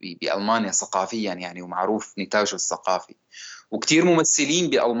معروف بألمانيا ثقافيا يعني، ومعروف نتاجه الثقافي. وكتير ممثلين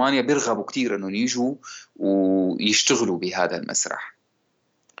بألمانيا بيرغبوا كتير إنهم يجوا ويشتغلوا بهذا المسرح.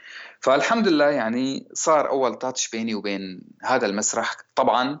 فالحمد لله يعني صار أول تاتش بيني وبين هذا المسرح.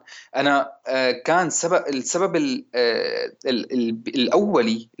 طبعا أنا كان السبب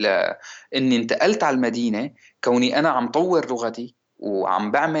الأولي لأني انتقلت على المدينة، كوني أنا عم طور لغتي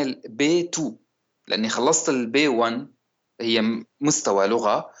وعم بعمل بي 2، لأني خلصت البي 1، هي مستوى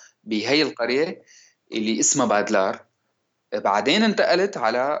لغة بهي القرية اللي اسمها بادلار. بعدين انتقلت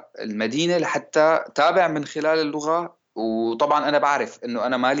على المدينة لحتى تابع من خلال اللغة. وطبعا أنا بعرف أنه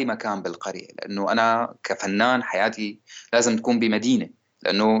أنا مالي مكان بالقرية، لأنه أنا كفنان حياتي لازم تكون بمدينة،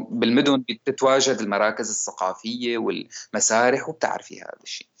 لأنه بالمدن بتتواجد المراكز الثقافية والمسارح، وبتعرفي هذا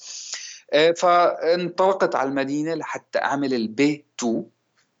الشيء. فانطلقت على المدينة لحتى أعمل البي 2،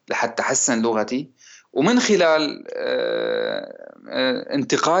 لحتى أحسن لغتي. ومن خلال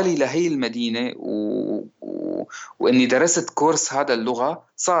انتقالي لهي المدينة وإني درست كورس هذا اللغة،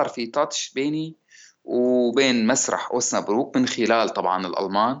 صار في تاتش بيني وبين مسرح أوسنابروك، من خلال طبعا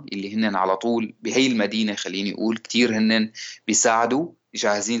الألمان اللي هن على طول بهي المدينة. خليني أقول كتير هن بيساعدوا،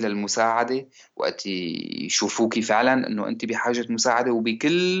 جاهزين للمساعدة وقت يشوفوكي فعلا أنه أنت بحاجة مساعدة،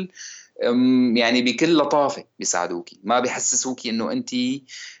 وبكل يعني بكل لطافة بيساعدوكي، ما بيحسسوكي أنه أنت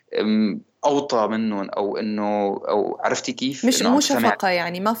اوطى منهم، او انه، او عرفتي كيف مش انه عم مو تسمع. شفقة،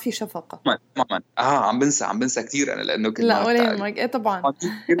 يعني ما في شفقة. تماما. عم بنسى كثير انا، لانه كل لا ما ولا يهمك، ايه طبعا.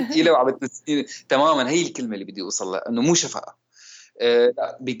 كثير ثقيله وعم بتنسيني تماما. هي الكلمه اللي بدي اوصل لها، انه مو شفقه.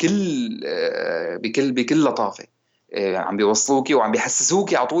 لا، بكل لطافه. عم بيوصلوكي وعم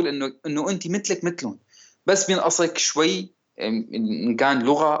بيحسسوكي على طول انه انت مثلك مثلهم، بس بينقصك شوي إن كان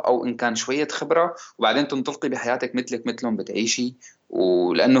لغة أو إن كان شوية خبرة، وبعدين تنطلقي بحياتك مثلك مثلهم بتعيشي.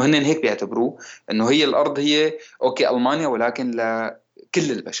 ولأنه هن هيك بيعتبروه إنه هي الأرض هي أوكي ألمانيا، ولكن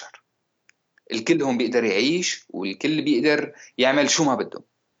لكل البشر. الكل هون بيقدر يعيش، والكل بيقدر يعمل شو ما بده،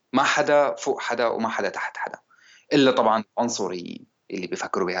 ما حدا فوق حدا وما حدا تحت حدا، إلا طبعا العنصريين اللي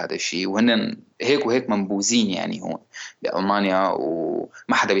بيفكروا بهذا الشيء، وهن هيك وهيك منبوذين يعني هون بألمانيا،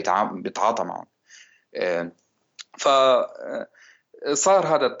 وما حدا بيتعاطى معهم. فصار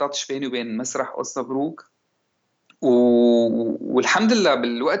هذا التاتش بيني وبين مسرح أوسنابروك، والحمد لله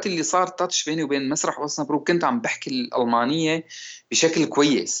بالوقت اللي صار تاتش بيني وبين مسرح أوسنابروك كنت عم بحكي الألمانية بشكل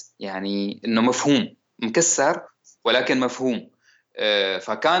كويس، يعني إنه مفهوم، مكسر ولكن مفهوم.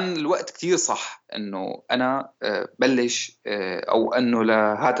 فكان الوقت كتير صح إنه أنا بلش، أو إنه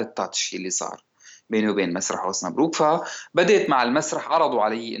لهذا التاتش اللي صار بيني وبين مسرح أوسنابروك. فبدأت مع المسرح، عرضوا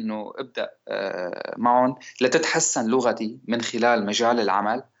علي إنه أبدأ معهم لتتحسن لغتي من خلال مجال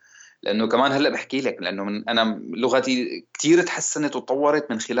العمل. لأنه كمان هلأ بحكي لك، لأنه أنا لغتي كتير تحسنت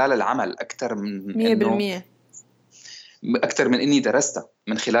وتطورت من خلال العمل أكثر من إنه 100%. أكثر من إني درستها،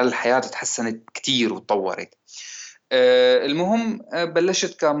 من خلال الحياة تحسنت كتير وتطورت. المهم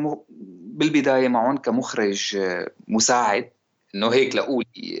بلشت بالبداية معهم كمخرج مساعد، إنه هيك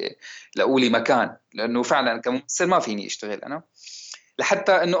لقولي مكان، لأنه فعلا كممثل ما فيني أشتغل أنا،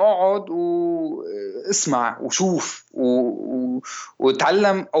 لحتى انه اقعد واسمع وشوف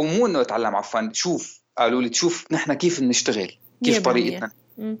واتعلم، او مو انه اتعلم، عفوا شوف. قالوا لي تشوف نحن كيف بنشتغل، كيف 100%. طريقتنا،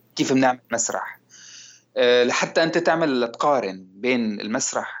 كيف بنعمل مسرح، لحتى انت تعمل تقارن بين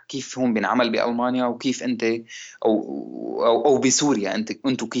المسرح كيف هون بينعمل بألمانيا وكيف انت او بسوريا،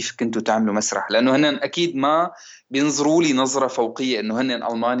 انتوا كيف كنتوا تعملوا مسرح. لانه هن اكيد ما بينظروا لي نظرة فوقية انه هن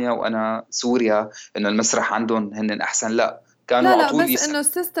ألمانيا وانا سوريا، انه المسرح عندهم هن احسن. لا، كانوا على لا طول بس انه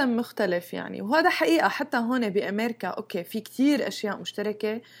السيستم مختلف يعني، وهذا حقيقة. حتى هون بأمريكا اوكي في كتير اشياء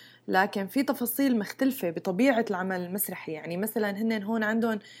مشتركة، لكن في تفاصيل مختلفة بطبيعة العمل المسرحي. يعني مثلا هن هون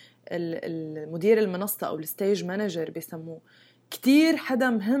عندهم المدير المنصة او الستيج مانجر بيسموه، كتير حدا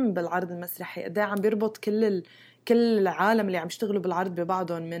مهم بالعرض المسرحي، قد عم بيربط كل العالم اللي عم يشتغلوا بالعرض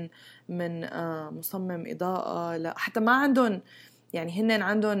ببعضهم، من مصمم إضاءة، حتى ما عندهم يعني هن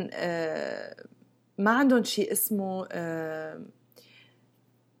عندهم ما عندهم شيء اسمه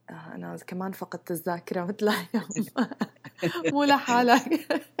أنا كمان فقدت الذاكرة مثل اليوم مو لحالك.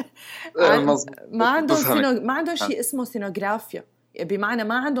 ما عندهم ما عندهم شيء اسمه سينوغرافيا، بمعنى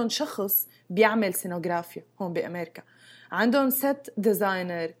ما عندهم شخص بيعمل سينوغرافيا هون بأمريكا. عندهم سيت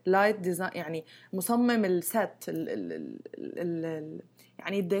ديزاينر، لايت ديزاين، يعني مصمم السيت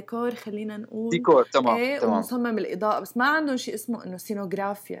يعني الديكور، خلينا نقول ديكور. تمام. ومصمم الإضاءة. بس ما عندهم شيء اسمه إنه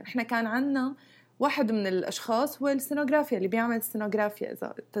سينوغرافيا. نحن كان عنا واحد من الأشخاص هو السينوغرافيا اللي بيعمل السينوغرافيا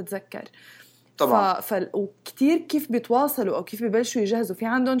إذا تتذكر. طبعا. وكتير كيف بيتواصلوا أو كيف بيبلشوا يجهزوا. في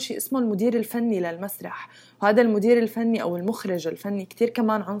عندهم شيء اسمه المدير الفني للمسرح، وهذا المدير الفني أو المخرج الفني كتير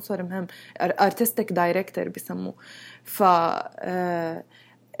كمان عنصر مهم، artistic director بيسموه.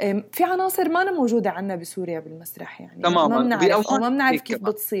 في عناصر ما موجودة عنا بسوريا بالمسرح، يعني ما بنعرف أو ما بنعرف كيف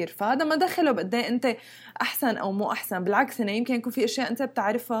بتصير. فهذا ما دخله بقديه أنت أحسن أو مو أحسن، بالعكس أنه يمكن يكون في أشياء أنت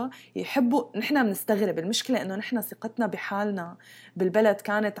بتعرفها يحبوا. نحن بنستغرب. المشكلة أنه نحن ثقتنا بحالنا بالبلد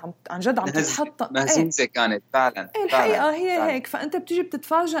كانت عن جد عم تتحطم، مهزوزة كانت فعلا. الحقيقة هي فعلا. هيك. فأنت بتيجي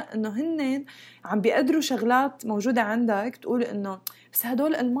بتتفاجأ أنه هن عم بيقدروا شغلات موجودة عندك، تقول أنه بس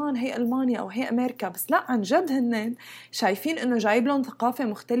هدول ألمان، هي ألمانيا أو هي أمريكا. بس لا، عن جد هن شايفين أنه جايب لهم ثقافة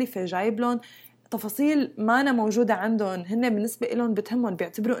مختلفة، جايب لهم تفاصيل ما أنا موجودة عندهم. هن بالنسبة لهم بتهمهم،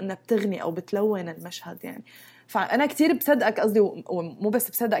 بيعتبروا أنها بتغني أو بتلون المشهد يعني. فأنا كتير بصدقك، قصدي ومو بس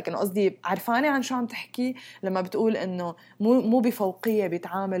بصدقك، إنه قصدي عرفاني عن شو عم تحكي لما بتقول إنه مو بفوقية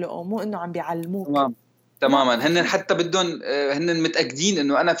بيتعاملوا، أو مو إنه عم بيعلموك. تماما. هن حتى بدهم، هن متأكدين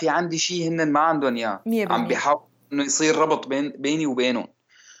إنه أنا في عندي شيء هن ما عندهم إياه. عم بيحاول إنه يصير ربط بيني وبينهم،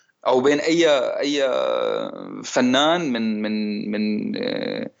 أو بين أي فنان من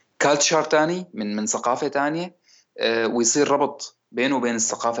كالتشر تاني، من ثقافة تانية، ويصير ربط بينه وبين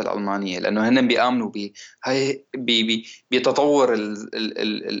الثقافة الألمانية، لأنه هن بيآمنوا بتطور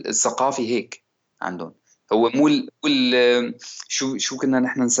الثقافي هيك عندهم. هو مو شو كنا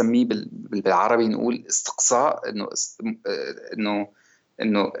نحن نسميه بالعربي، نقول استقصاء،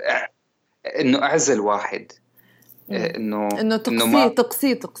 انه اعزل واحد، انه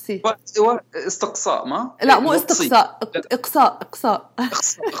تقصي استقصاء. ما لا، مو استقصاء، اقصاء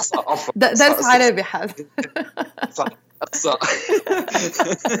عفوا. درس عربي حاد صح، اقصاء.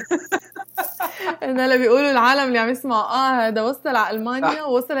 إنه اللي بيقولوا العالم اللي عم يسمعوا هذا وصل على ألمانيا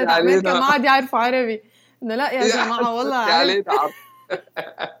ووصلت على أمريكا ما عاد يعرفوا عربي، إنه لا يا جماعة والله عربي.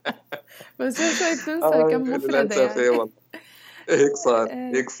 بس شوي بتنسى كم مفردة يعني.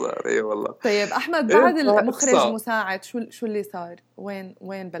 هيك صار اي والله. طيب أحمد، إيه بعد المخرج صار مساعد شو اللي صار؟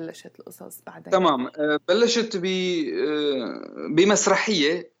 وين بلشت القصص بعدين؟ تمام. بلشت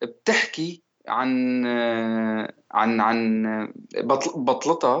بمسرحية بتحكي عن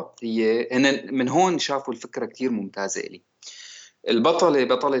بطلتها. هن من هون شافوا الفكرة كتير ممتازة إلي.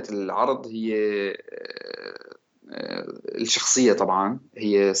 بطلة العرض هي الشخصية طبعا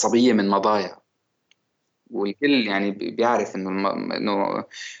هي صبية من مضايا، والكل يعني بيعرف انه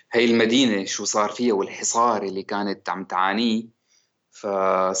هي المدينة شو صار فيها والحصار اللي كانت عم تعانيه،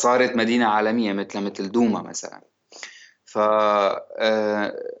 فصارت مدينة عالمية مثل دوما مثلا. ف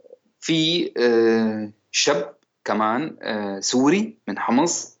في شاب كمان سوري من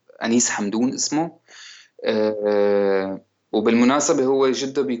حمص، أنيس حمدون اسمه. وبالمناسبة هو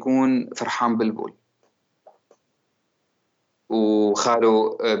جده بيكون فرحان بلبل،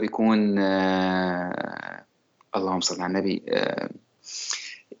 وخاله بيكون اللهم صل على النبي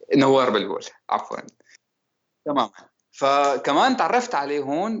نوار بلبل، عفوا. تمام. فكمان تعرفت عليه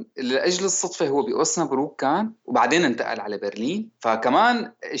هون لأجل الصدفة، هو بأوسنابروك كان وبعدين انتقل على برلين.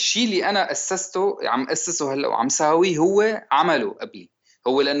 فكمان الشيء اللي أنا عم أسسه هلأ وعم ساويه هو عمله قبلي.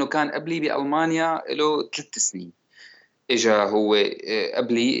 هو لأنه كان قبلي بألمانيا له 3 سنين، إجا هو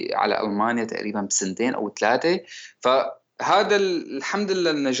قبلي على ألمانيا تقريبا بسنتين أو 3. فهذا الحمد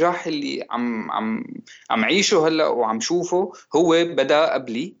لله النجاح اللي عم عيشه هلأ وعم شوفه هو بدأ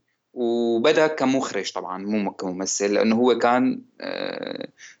قبلي، وبدأ كمخرج طبعا مو كممثل، لأنه هو كان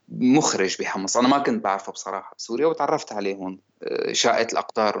مخرج بحمص. أنا ما كنت بعرفه بصراحة بسوريا، وتعرفت عليه هون. شاءت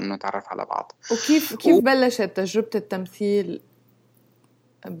الأقدار إنه نتعرف على بعض. وكيف بلشت تجربة التمثيل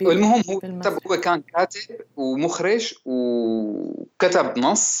المهم بالمسرح؟ هو كان كاتب ومخرج وكتب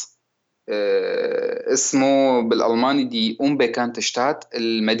نص اسمه بالألماني دي Unbekannte Stadt،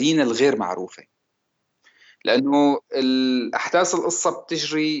 المدينة الغير معروفة. لأنه الأحداث القصة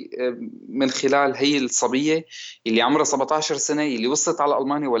بتجري من خلال هي الصبية اللي عمرها 17 سنة، اللي وصلت على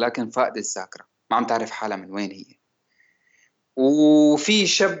ألمانيا ولكن فاقدة الذاكرة، ما عم تعرف حالها من وين هي. وفي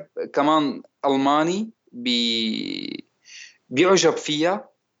شاب كمان ألماني بيعجب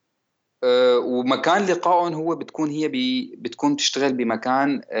فيها. ومكان لقائهم هو بتكون تشتغل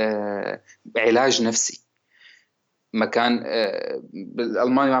بمكان علاج نفسي. مكان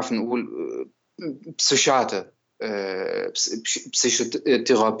بالألماني ما عارف نقول بسوشاتة،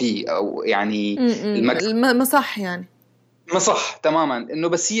 بسيشوثيرابي أو يعني المكان مصح يعني. ما صح تماما. إنه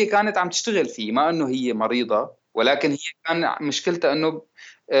بس هي كانت عم تشتغل فيه، ما إنه هي مريضة، ولكن هي كان مشكلتها إنه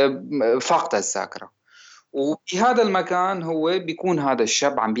فاقدة الذاكرة. وبهذا المكان هو بيكون هذا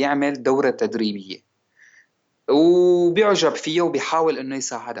الشاب عم بيعمل دورة تدريبية، وبيعجب فيها وبيحاول انه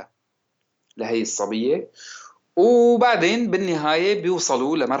يساعدها لهي الصبية. وبعدين بالنهاية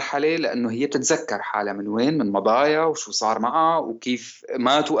بيوصلوا لمرحلة لأنه هي بتتذكر حالها من وين، من مضايا وشو صار معها وكيف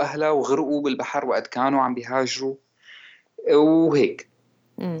ماتوا أهلها وغرقوا بالبحر وقت كانوا عم بيهاجروا وهيك.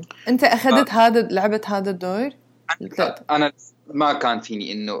 أنت لعبت هذا الدور؟ أنا ما كان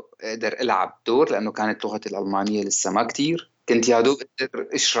فيني إنه أقدر ألعب دور، لأنه كانت لغتي الألمانية لسه ما كتير، كنت يا دوب أقدر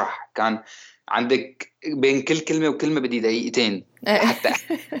أشرح. كان عندك بين كل كلمة وكلمة بدي دقيقتين لحتى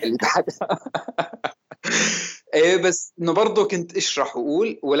اللي بعدها. ايه بس انه برضه كنت اشرح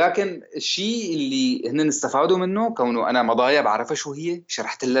واقول. ولكن الشيء اللي هن استفادوا منه كونه انا مضايا بعرفها شو هي،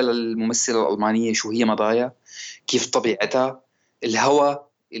 شرحت لها للممثله الالمانيه شو هي مضايا، كيف طبيعتها،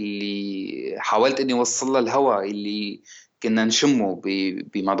 الهواء اللي حاولت اني اوصل لها، الهواء اللي كنا نشمه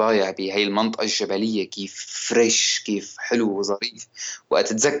بمضايا بهي المنطقه الجبليه، كيف فريش، كيف حلو وظريف.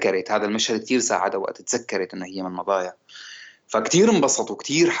 وقت تذكرت هذا المشهد كثير ساعدها، وقت تذكرت انه هي من مضايا، فكتير انبسطوا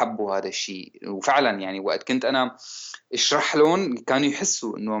كتير حبوا هذا الشيء. وفعلا يعني وقت كنت أنا اشرح لهم كانوا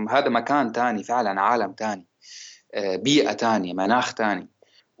يحسوا إنه هذا مكان تاني، فعلا عالم تاني، بيئة تانية، مناخ تاني.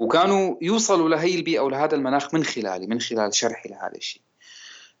 وكانوا يوصلوا لهي البيئة ولهذا المناخ من خلالي، من خلال شرحي لهذا الشيء.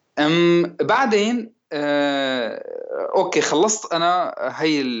 بعدين أوكي خلصت أنا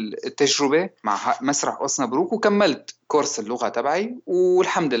هي التجربة مع مسرح أوسنابروك، وكملت كورس اللغة تبعي،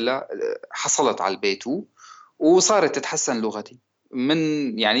 والحمد لله حصلت على البيتو، وصارت تتحسن لغتي من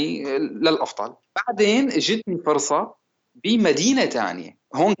يعني للأفضل. بعدين جتني فرصة بمدينة تانية،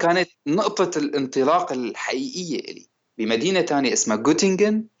 هون كانت نقطة الانطلاق الحقيقية لي، بمدينة تانية اسمها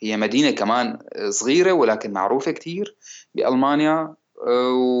جوتينغن. هي مدينة كمان صغيرة ولكن معروفة كتير بألمانيا،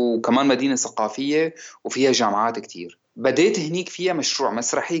 وكمان مدينة ثقافية وفيها جامعات كتير. بديت هنيك فيها مشروع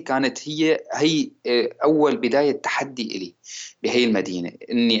مسرحي، كانت هي أول بداية تحدي إلي بهي المدينة،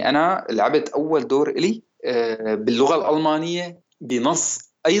 إني أنا لعبت أول دور إلي باللغة الألمانية بنص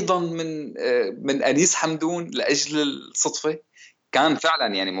أيضا من أنيس حمدون لأجل الصدفة. كان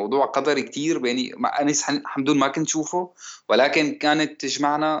فعلا يعني موضوع قدري كتير بيني أنيس حمدون ما كنت شوفه، ولكن كانت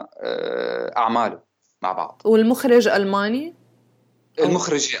تجمعنا أعماله مع بعض. والمخرج ألماني أو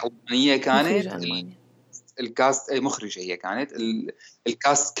المخرجة ألمانية كانت، مخرج ألماني؟ الكاست أي مخرجة هي كانت،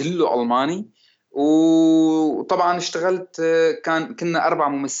 الكاست كله ألماني. وطبعا اشتغلت، كنا 4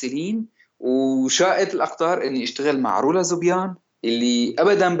 ممثلين، وشاءت الأقدار إني أشتغل مع رولا زوبيان اللي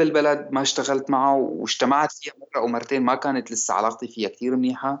أبدا بالبلد ما اشتغلت معه، واجتمعت فيها مرة أو مرتين، ما كانت لسه علاقتي فيها كتير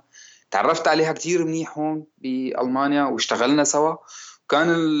منيحة. تعرفت عليها كتير منيح هون بألمانيا واشتغلنا سوا. كان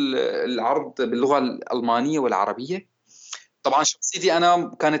العرض باللغة الألمانية والعربية. طبعا شخصيتي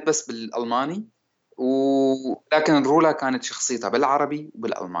أنا كانت بس بالألماني، ولكن رولا كانت شخصيتها بالعربي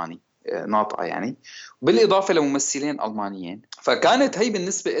وبالألماني، ناطقة يعني، بالإضافة لممثلين ألمانيين. فكانت هي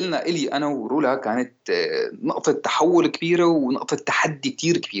بالنسبة لنا، إلي أنا ورولا، كانت نقطة تحول كبيرة ونقطة تحدي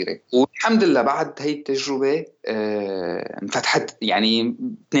كتير كبيرة. والحمد لله بعد هي التجربة انفتحت يعني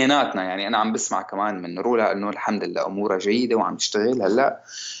اثنيناتنا. يعني أنا عم بسمع كمان من رولا إنه الحمد لله أمورها جيدة وعم تشتغل هلأ،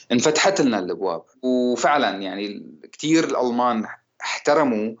 انفتحت لنا الابواب. وفعلا يعني كثير الالمان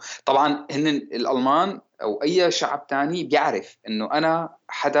احترموا. طبعا هن الالمان او اي شعب تاني بيعرف انه انا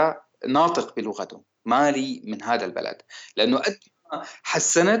حدا ناطق بلغته، مالي من هذا البلد، لانه قد ما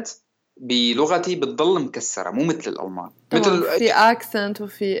حسنت بلغتي بتضل مكسره، مو مثل الالمان. طبعا مثل في اكسنت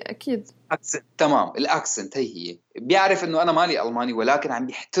وفي اكيد. تمام، الاكسنت هي بيعرف انه انا مالي الماني، ولكن عم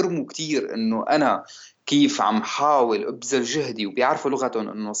بيحترموا كثير انه انا كيف عم حاول ابذل جهدي، وبيعرفوا لغتهم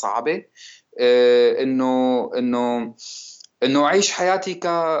انه صعبه. انه اعيش حياتي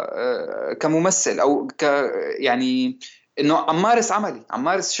كممثل، او يعني انه عم مارس عملي، عم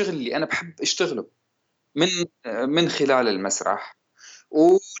مارس شغل اللي انا بحب اشتغله من من خلال المسرح.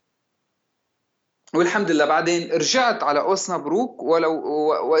 و والحمد لله بعدين رجعت على أوسنابروك،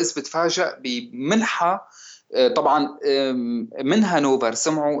 وإذ بتفاجأ بمنحة. طبعا من هانوفر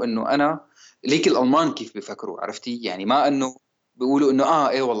سمعوا إنه أنا ليك. الألمان كيف بيفكروا عرفتي؟ يعني ما إنه بيقولوا إنه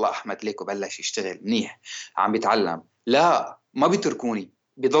إيه والله أحمد ليك وبلش يشتغل منيح عم بيتعلم، لا ما بيتركوني،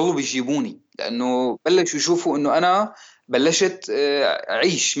 بيضلوا بيجيبوني، لأنه بلشوا يشوفوا إنه أنا بلشت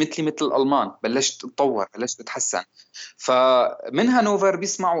أعيش مثل الألمان، بلشت أتطور، بلشت أتحسن. فمن هانوفر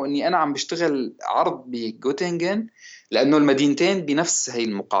بيسمعوا اني انا عم بشتغل عرض بجوتنجن، لانه المدينتين بنفس هي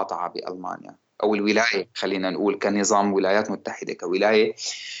المقاطعه بالمانيا، او الولايه خلينا نقول كنظام ولايات متحده كولايه.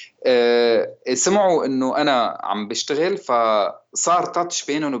 سمعوا انه انا عم بشتغل، فصار تاتش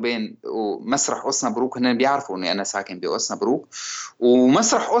بينهم وبين مسرح اوسنابروك. هن بيعرفوا اني انا ساكن باوسنابروك،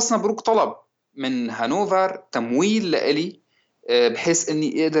 ومسرح اوسنابروك طلب من هانوفر تمويل لإلي، بحيث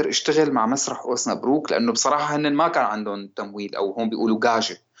اني اقدر اشتغل مع مسرح اوسنابروك، لانه بصراحه هن ما كان عندهم تمويل، او هم بيقولوا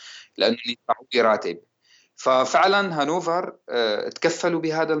جاجه، لانه يدفعوا لي راتب. ففعلا هانوفر تكفلوا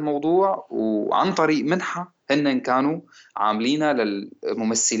بهذا الموضوع، وعن طريق منحه هن كانوا عاملينها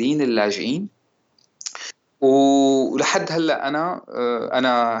للممثلين اللاجئين. ولحد هلا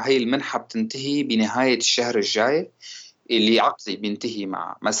انا هي المنحه بتنتهي بنهايه الشهر الجاي، اللي عقدي بينتهي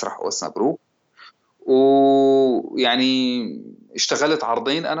مع مسرح اوسنابروك. ويعني اشتغلت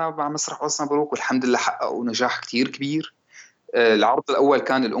عرضين انا مع مسرح اوسنابروك، والحمد لله حققوا نجاح كتير كبير. العرض الاول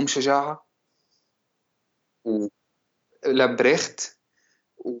كان الام شجاعه ولبريخت،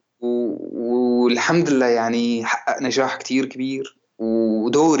 والحمد لله يعني حقق نجاح كتير كبير.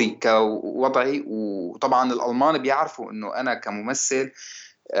 ودوري كوضعي، وطبعا الالمان بيعرفوا انه انا كممثل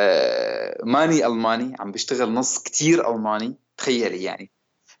ماني الماني، عم بشتغل نص كتير الماني، تخيلي يعني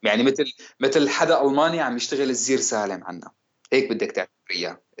مثل حدا الماني عم يشتغل الزير سالم عنا، هيك بدك تعتبر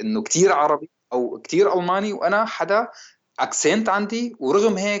اياه، انه كتير عربي او كتير الماني، وانا حدا اكسنت عندي،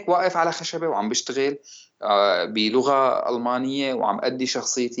 ورغم هيك واقف على خشبه وعم بشتغل بلغه المانيه، وعم ادي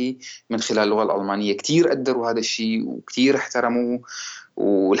شخصيتي من خلال اللغه الالمانيه. كتير قدروا هذا الشيء وكتير احترموه،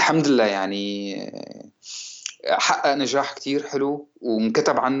 والحمد لله يعني حقق نجاح كتير حلو،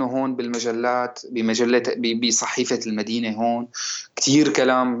 وانكتب عنه هون بالمجلات، بصحيفة المدينة هون. كتير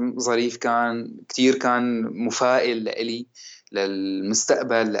كلام ظريف، كان كتير كان مفائل لإلي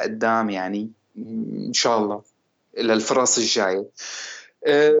للمستقبل لقدام، يعني إن شاء الله للفرص الجاية.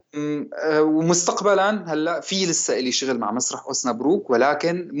 ومستقبلا هلا في لسه إلي شغل مع مسرح أوسنابروك،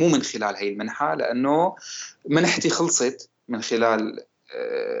 ولكن مو من خلال هي المنحة، لأنه منحتي خلصت من خلال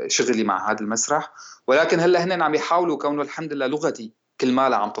شغلي مع هذا المسرح. ولكن هلا هن عم يحاولوا، كونه الحمد لله لغتي كل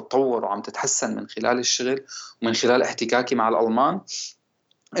مالها عم تتطور وعم تتحسن من خلال الشغل ومن خلال احتكاكي مع الألمان،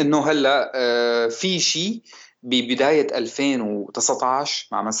 انه هلا في شيء ببداية 2019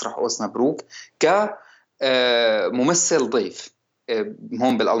 مع مسرح أوسنابروك كممثل ضيف.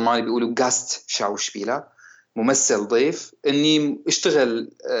 هون بالألماني بيقولوا جاست شاوشبيلا، ممثل ضيف اني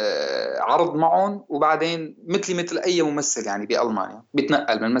اشتغل عرض معهم، وبعدين مثل اي ممثل يعني بالمانيا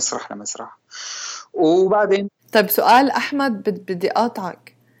بيتنقل من مسرح لمسرح. وبعدين طيب سؤال أحمد، بدي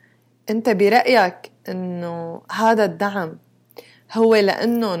قاطعك. أنت برأيك إنه هذا الدعم هو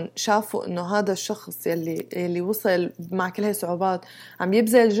لأنهم شافوا إنه هذا الشخص يلي وصل مع كل هاي الصعوبات عم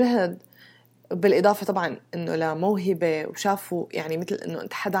يبذل جهد، بالإضافة طبعا إنه لموهبة، وشافوا يعني مثل إنه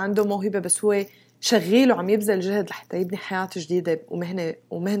أنت حدا عنده موهبة بس هو شغيل وعم يبذل جهد لحتى يبني حياة جديدة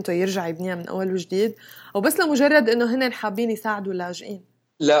ومهنته يرجع يبنيها من أول وجديد، أو بس لمجرد إنه هن حابين يساعدوا اللاجئين؟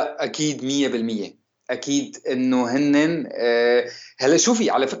 لا أكيد 100%. أكيد إنه هنن هلا شوفي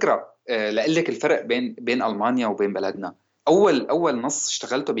على فكرة، لأقول لك الفرق بين ألمانيا وبين بلدنا. أول نص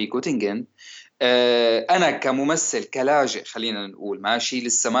اشتغلته بجوتنجن، أنا كممثل كلاجئ خلينا نقول ماشي،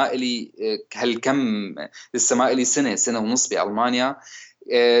 لسه ما إلي هالكم، لسه ما إلي سنة ونص بألمانيا.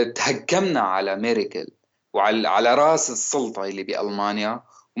 تهكمنا على ميركل وعلى راس السلطة اللي بألمانيا،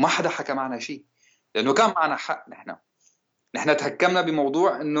 وما حدا حكى معنا شيء، لأنه كان معنا حق. نحن تهكمنا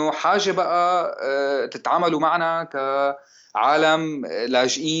بموضوع انه حاجه بقى تتعاملوا معنا كعالم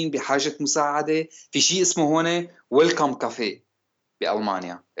لاجئين بحاجه مساعده. في شيء اسمه هون ويلكم كافيه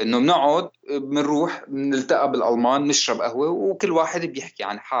بالمانيا، انه بنقعد بنروح بنلتقى بالالمان نشرب قهوه، وكل واحد بيحكي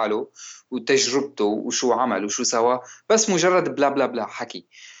عن حاله وتجربته وشو عمل وشو سوى، بس مجرد بلا بلا بلا حكي.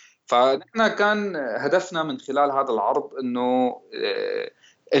 فنحن كان هدفنا من خلال هذا العرض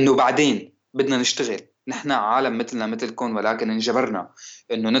انه بعدين بدنا نشتغل، نحن عالم مثلنا مثلكم، ولكن انجبرنا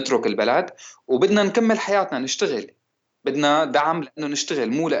انه نترك البلد وبدنا نكمل حياتنا نشتغل. بدنا دعم لانه نشتغل،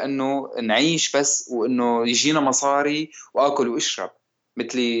 مو لانه نعيش بس وانه يجينا مصاري واكل واشرب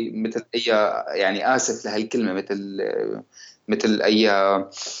مثل اي، يعني اسف لهالكلمه، مثل اي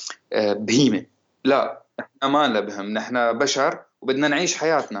بهيمه. لا، نحن ما لنا بهم، نحن بشر وبدنا نعيش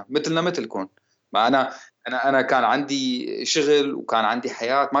حياتنا مثلنا مثلكم. ما انا كان عندي شغل وكان عندي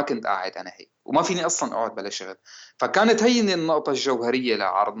حياه، ما كنت قاعد انا هيك، وما فيني اصلا اقعد بلا شغل. فكانت هي النقطه الجوهريه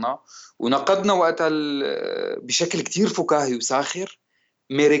لعرضنا، ونقدنا وقتها بشكل كتير فكاهي وساخر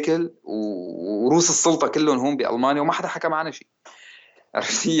ميريكل وروس السلطه كلهم هون بالمانيا، وما حدا حكى معنا شيء.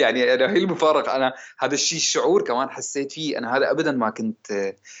 عرفتي يعني؟ انا هي المفارقه، انا هذا الشيء الشعور كمان حسيت فيه، انا هذا ابدا ما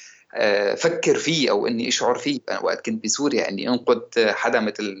كنت فكر فيه او اني اشعر فيه وقت كنت بسوريا، اني انقذ حدا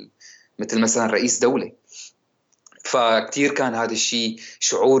مثل مثلا رئيس دوله. فكتير كان هذا الشيء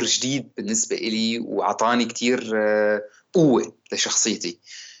شعور جديد بالنسبه إلي، وعطاني كتير قوه لشخصيتي،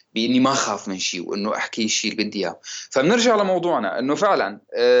 بإني ما خاف من شيء وإنه أحكي الشيء اللي بدي إياه. فبنرجع لموضوعنا، إنه فعلا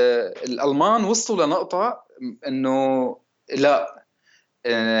الألمان وصلوا لنقطة إنه لا،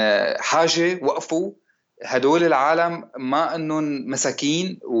 حاجة وقفوا. هدول العالم ما انهم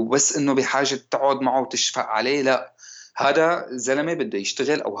مساكين وبس انه بحاجة تقعد معه وتشفق عليه، لا، هذا زلمة بده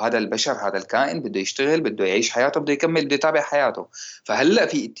يشتغل، او هذا البشر، هذا الكائن بده يشتغل، بده يعيش حياته، بده يكمل، بده يتابع حياته. فهلأ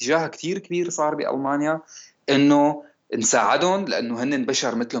في اتجاه كتير كبير صار بألمانيا انه نساعدهم، لانه هن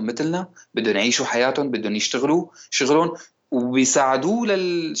بشر مثلهم مثلنا، بدهم يعيشوا حياتهم، بدهم يشتغلوا شغلهم، وبيساعدوه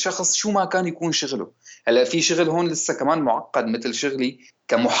للشخص شو ما كان يكون شغله. هلا في شغل هون لسه كمان معقد مثل شغلي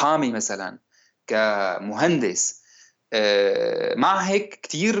كمحامي مثلا، كمهندس. مع هيك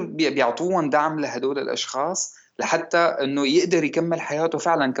كتير بيعطوهم دعم لهدول الأشخاص لحتى انه يقدر يكمل حياته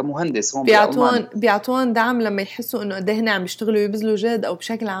فعلا كمهندس هون بألمانيا. بيعطوهم دعم لما يحسوا انه قد ايه هن عم يشتغلوا ويبذلوا جهد، او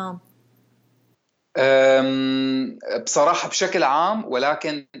بشكل عام؟ بصراحة بشكل عام،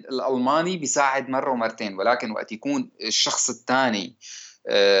 ولكن الألماني بيساعد مرة ومرتين، ولكن وقت يكون الشخص الثاني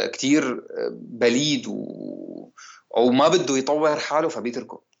كتير بليد أو ما بده يطور حاله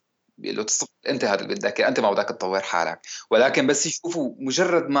فبيتركه، بيقول له تصدق انت هذا اللي بدك، انت ما بدك تطور حالك. ولكن بس يشوفوا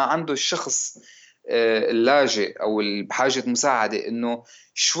مجرد ما عنده الشخص اللاجئ او بحاجه مساعده، انه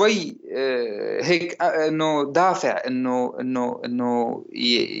شوي هيك انه دافع انه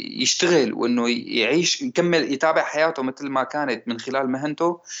يشتغل، وانه يعيش يكمل يتابع حياته مثل ما كانت من خلال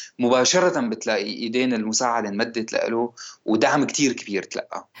مهنته، مباشره بتلاقي ايدين المساعده انمدت له، ودعم كتير كبير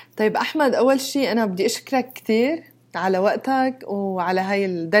تلقى. طيب أحمد، أول شيء أنا بدي أشكرك كتير على وقتك وعلى هاي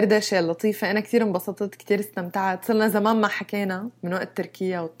الدردشة اللطيفة. أنا كتير انبسطت، كتير استمتعت، صرنا زمان ما حكينا من وقت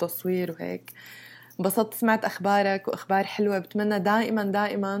تركيا والتصوير وهيك. انبسطت، سمعت أخبارك وأخبار حلوة. بتمنى دائما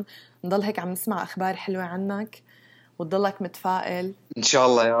دائما نضل هيك عم نسمع أخبار حلوة عنك وتضلك متفائل. إن شاء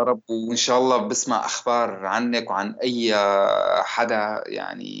الله يا رب، وإن شاء الله بسمع أخبار عنك وعن أي حدا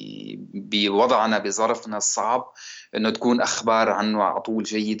يعني بوضعنا بظرفنا الصعب، إنه تكون أخبار عنه على طول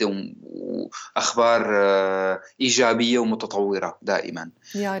جيدة، وأخبار إيجابية ومتطورة دائما.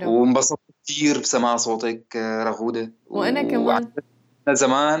 يا رب. وانبسطت كثير بسماع صوتك رغودة، وأنا كمان.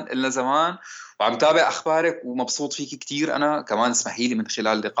 لنا زمان وعم تابع أخبارك، ومبسوط فيك كثير. أنا كمان اسمحي لي من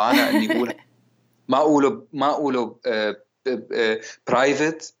خلال لقائنا إني أقول ما أقوله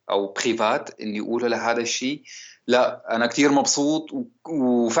برايفت أو بريفات إني أقوله لهذا الشيء. لا، أنا كتير مبسوط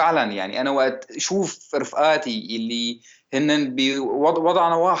وفعلا يعني أنا وقت شوف رفقاتي اللي هن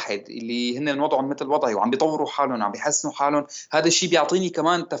بوضعنا واحد، اللي هن وضعهم مثل وضعي وعم بيطوروا حالهم وعم بيحسنوا حالهم، هذا الشيء بيعطيني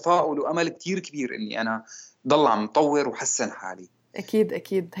كمان تفاؤل وأمل كتير كبير إني أنا ضل عم طور وحسن حالي.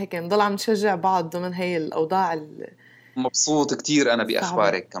 أكيد هيك نضل عم نشجع بعض ضمن هاي الأوضاع. مبسوط كتير أنا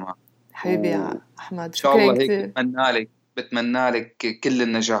بأخبارك كمان حبيبي يا أحمد، إن شاء الله هيك بتمنى لك كل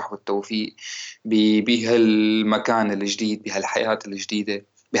النجاح والتوفيق بهالمكان الجديد، بهالحياة الجديدة،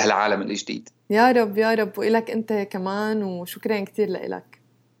 بهالعالم الجديد. يا رب وإلك أنت كمان، وشكرا كتير لإلك.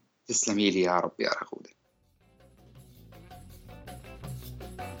 تسلمي لي يا رب يا رغودة.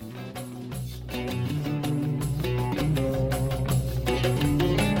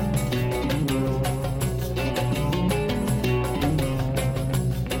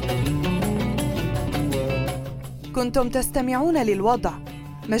 كنتم تستمعون للوضع،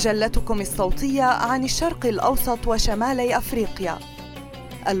 مجلتكم الصوتية عن الشرق الأوسط وشمالي أفريقيا.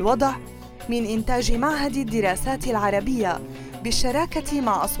 الوضع من إنتاج معهد الدراسات العربية بالشراكة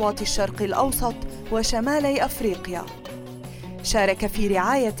مع أصوات الشرق الأوسط وشمالي أفريقيا. شارك في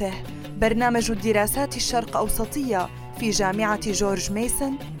رعايته برنامج الدراسات الشرق أوسطية في جامعة جورج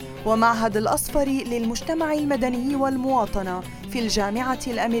ميسون ومعهد الأصفر للمجتمع المدني والمواطنة في الجامعة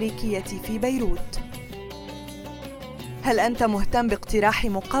الأمريكية في بيروت. هل أنت مهتم باقتراح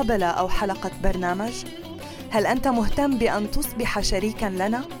مقابلة أو حلقة برنامج؟ هل أنت مهتم بأن تصبح شريكاً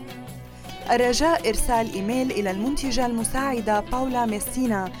لنا؟ الرجاء إرسال إيميل إلى المنتجة المساعدة باولا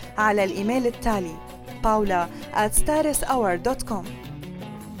ميسينا على الإيميل التالي paula@statushour.com.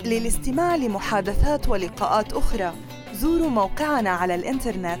 للاستماع لمحادثات ولقاءات أخرى زوروا موقعنا على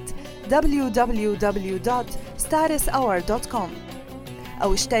الإنترنت www.statushour.com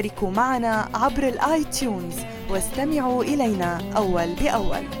أو اشتركوا معنا عبر الآيتيونز واستمعوا إلينا أول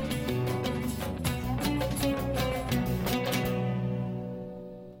بأول.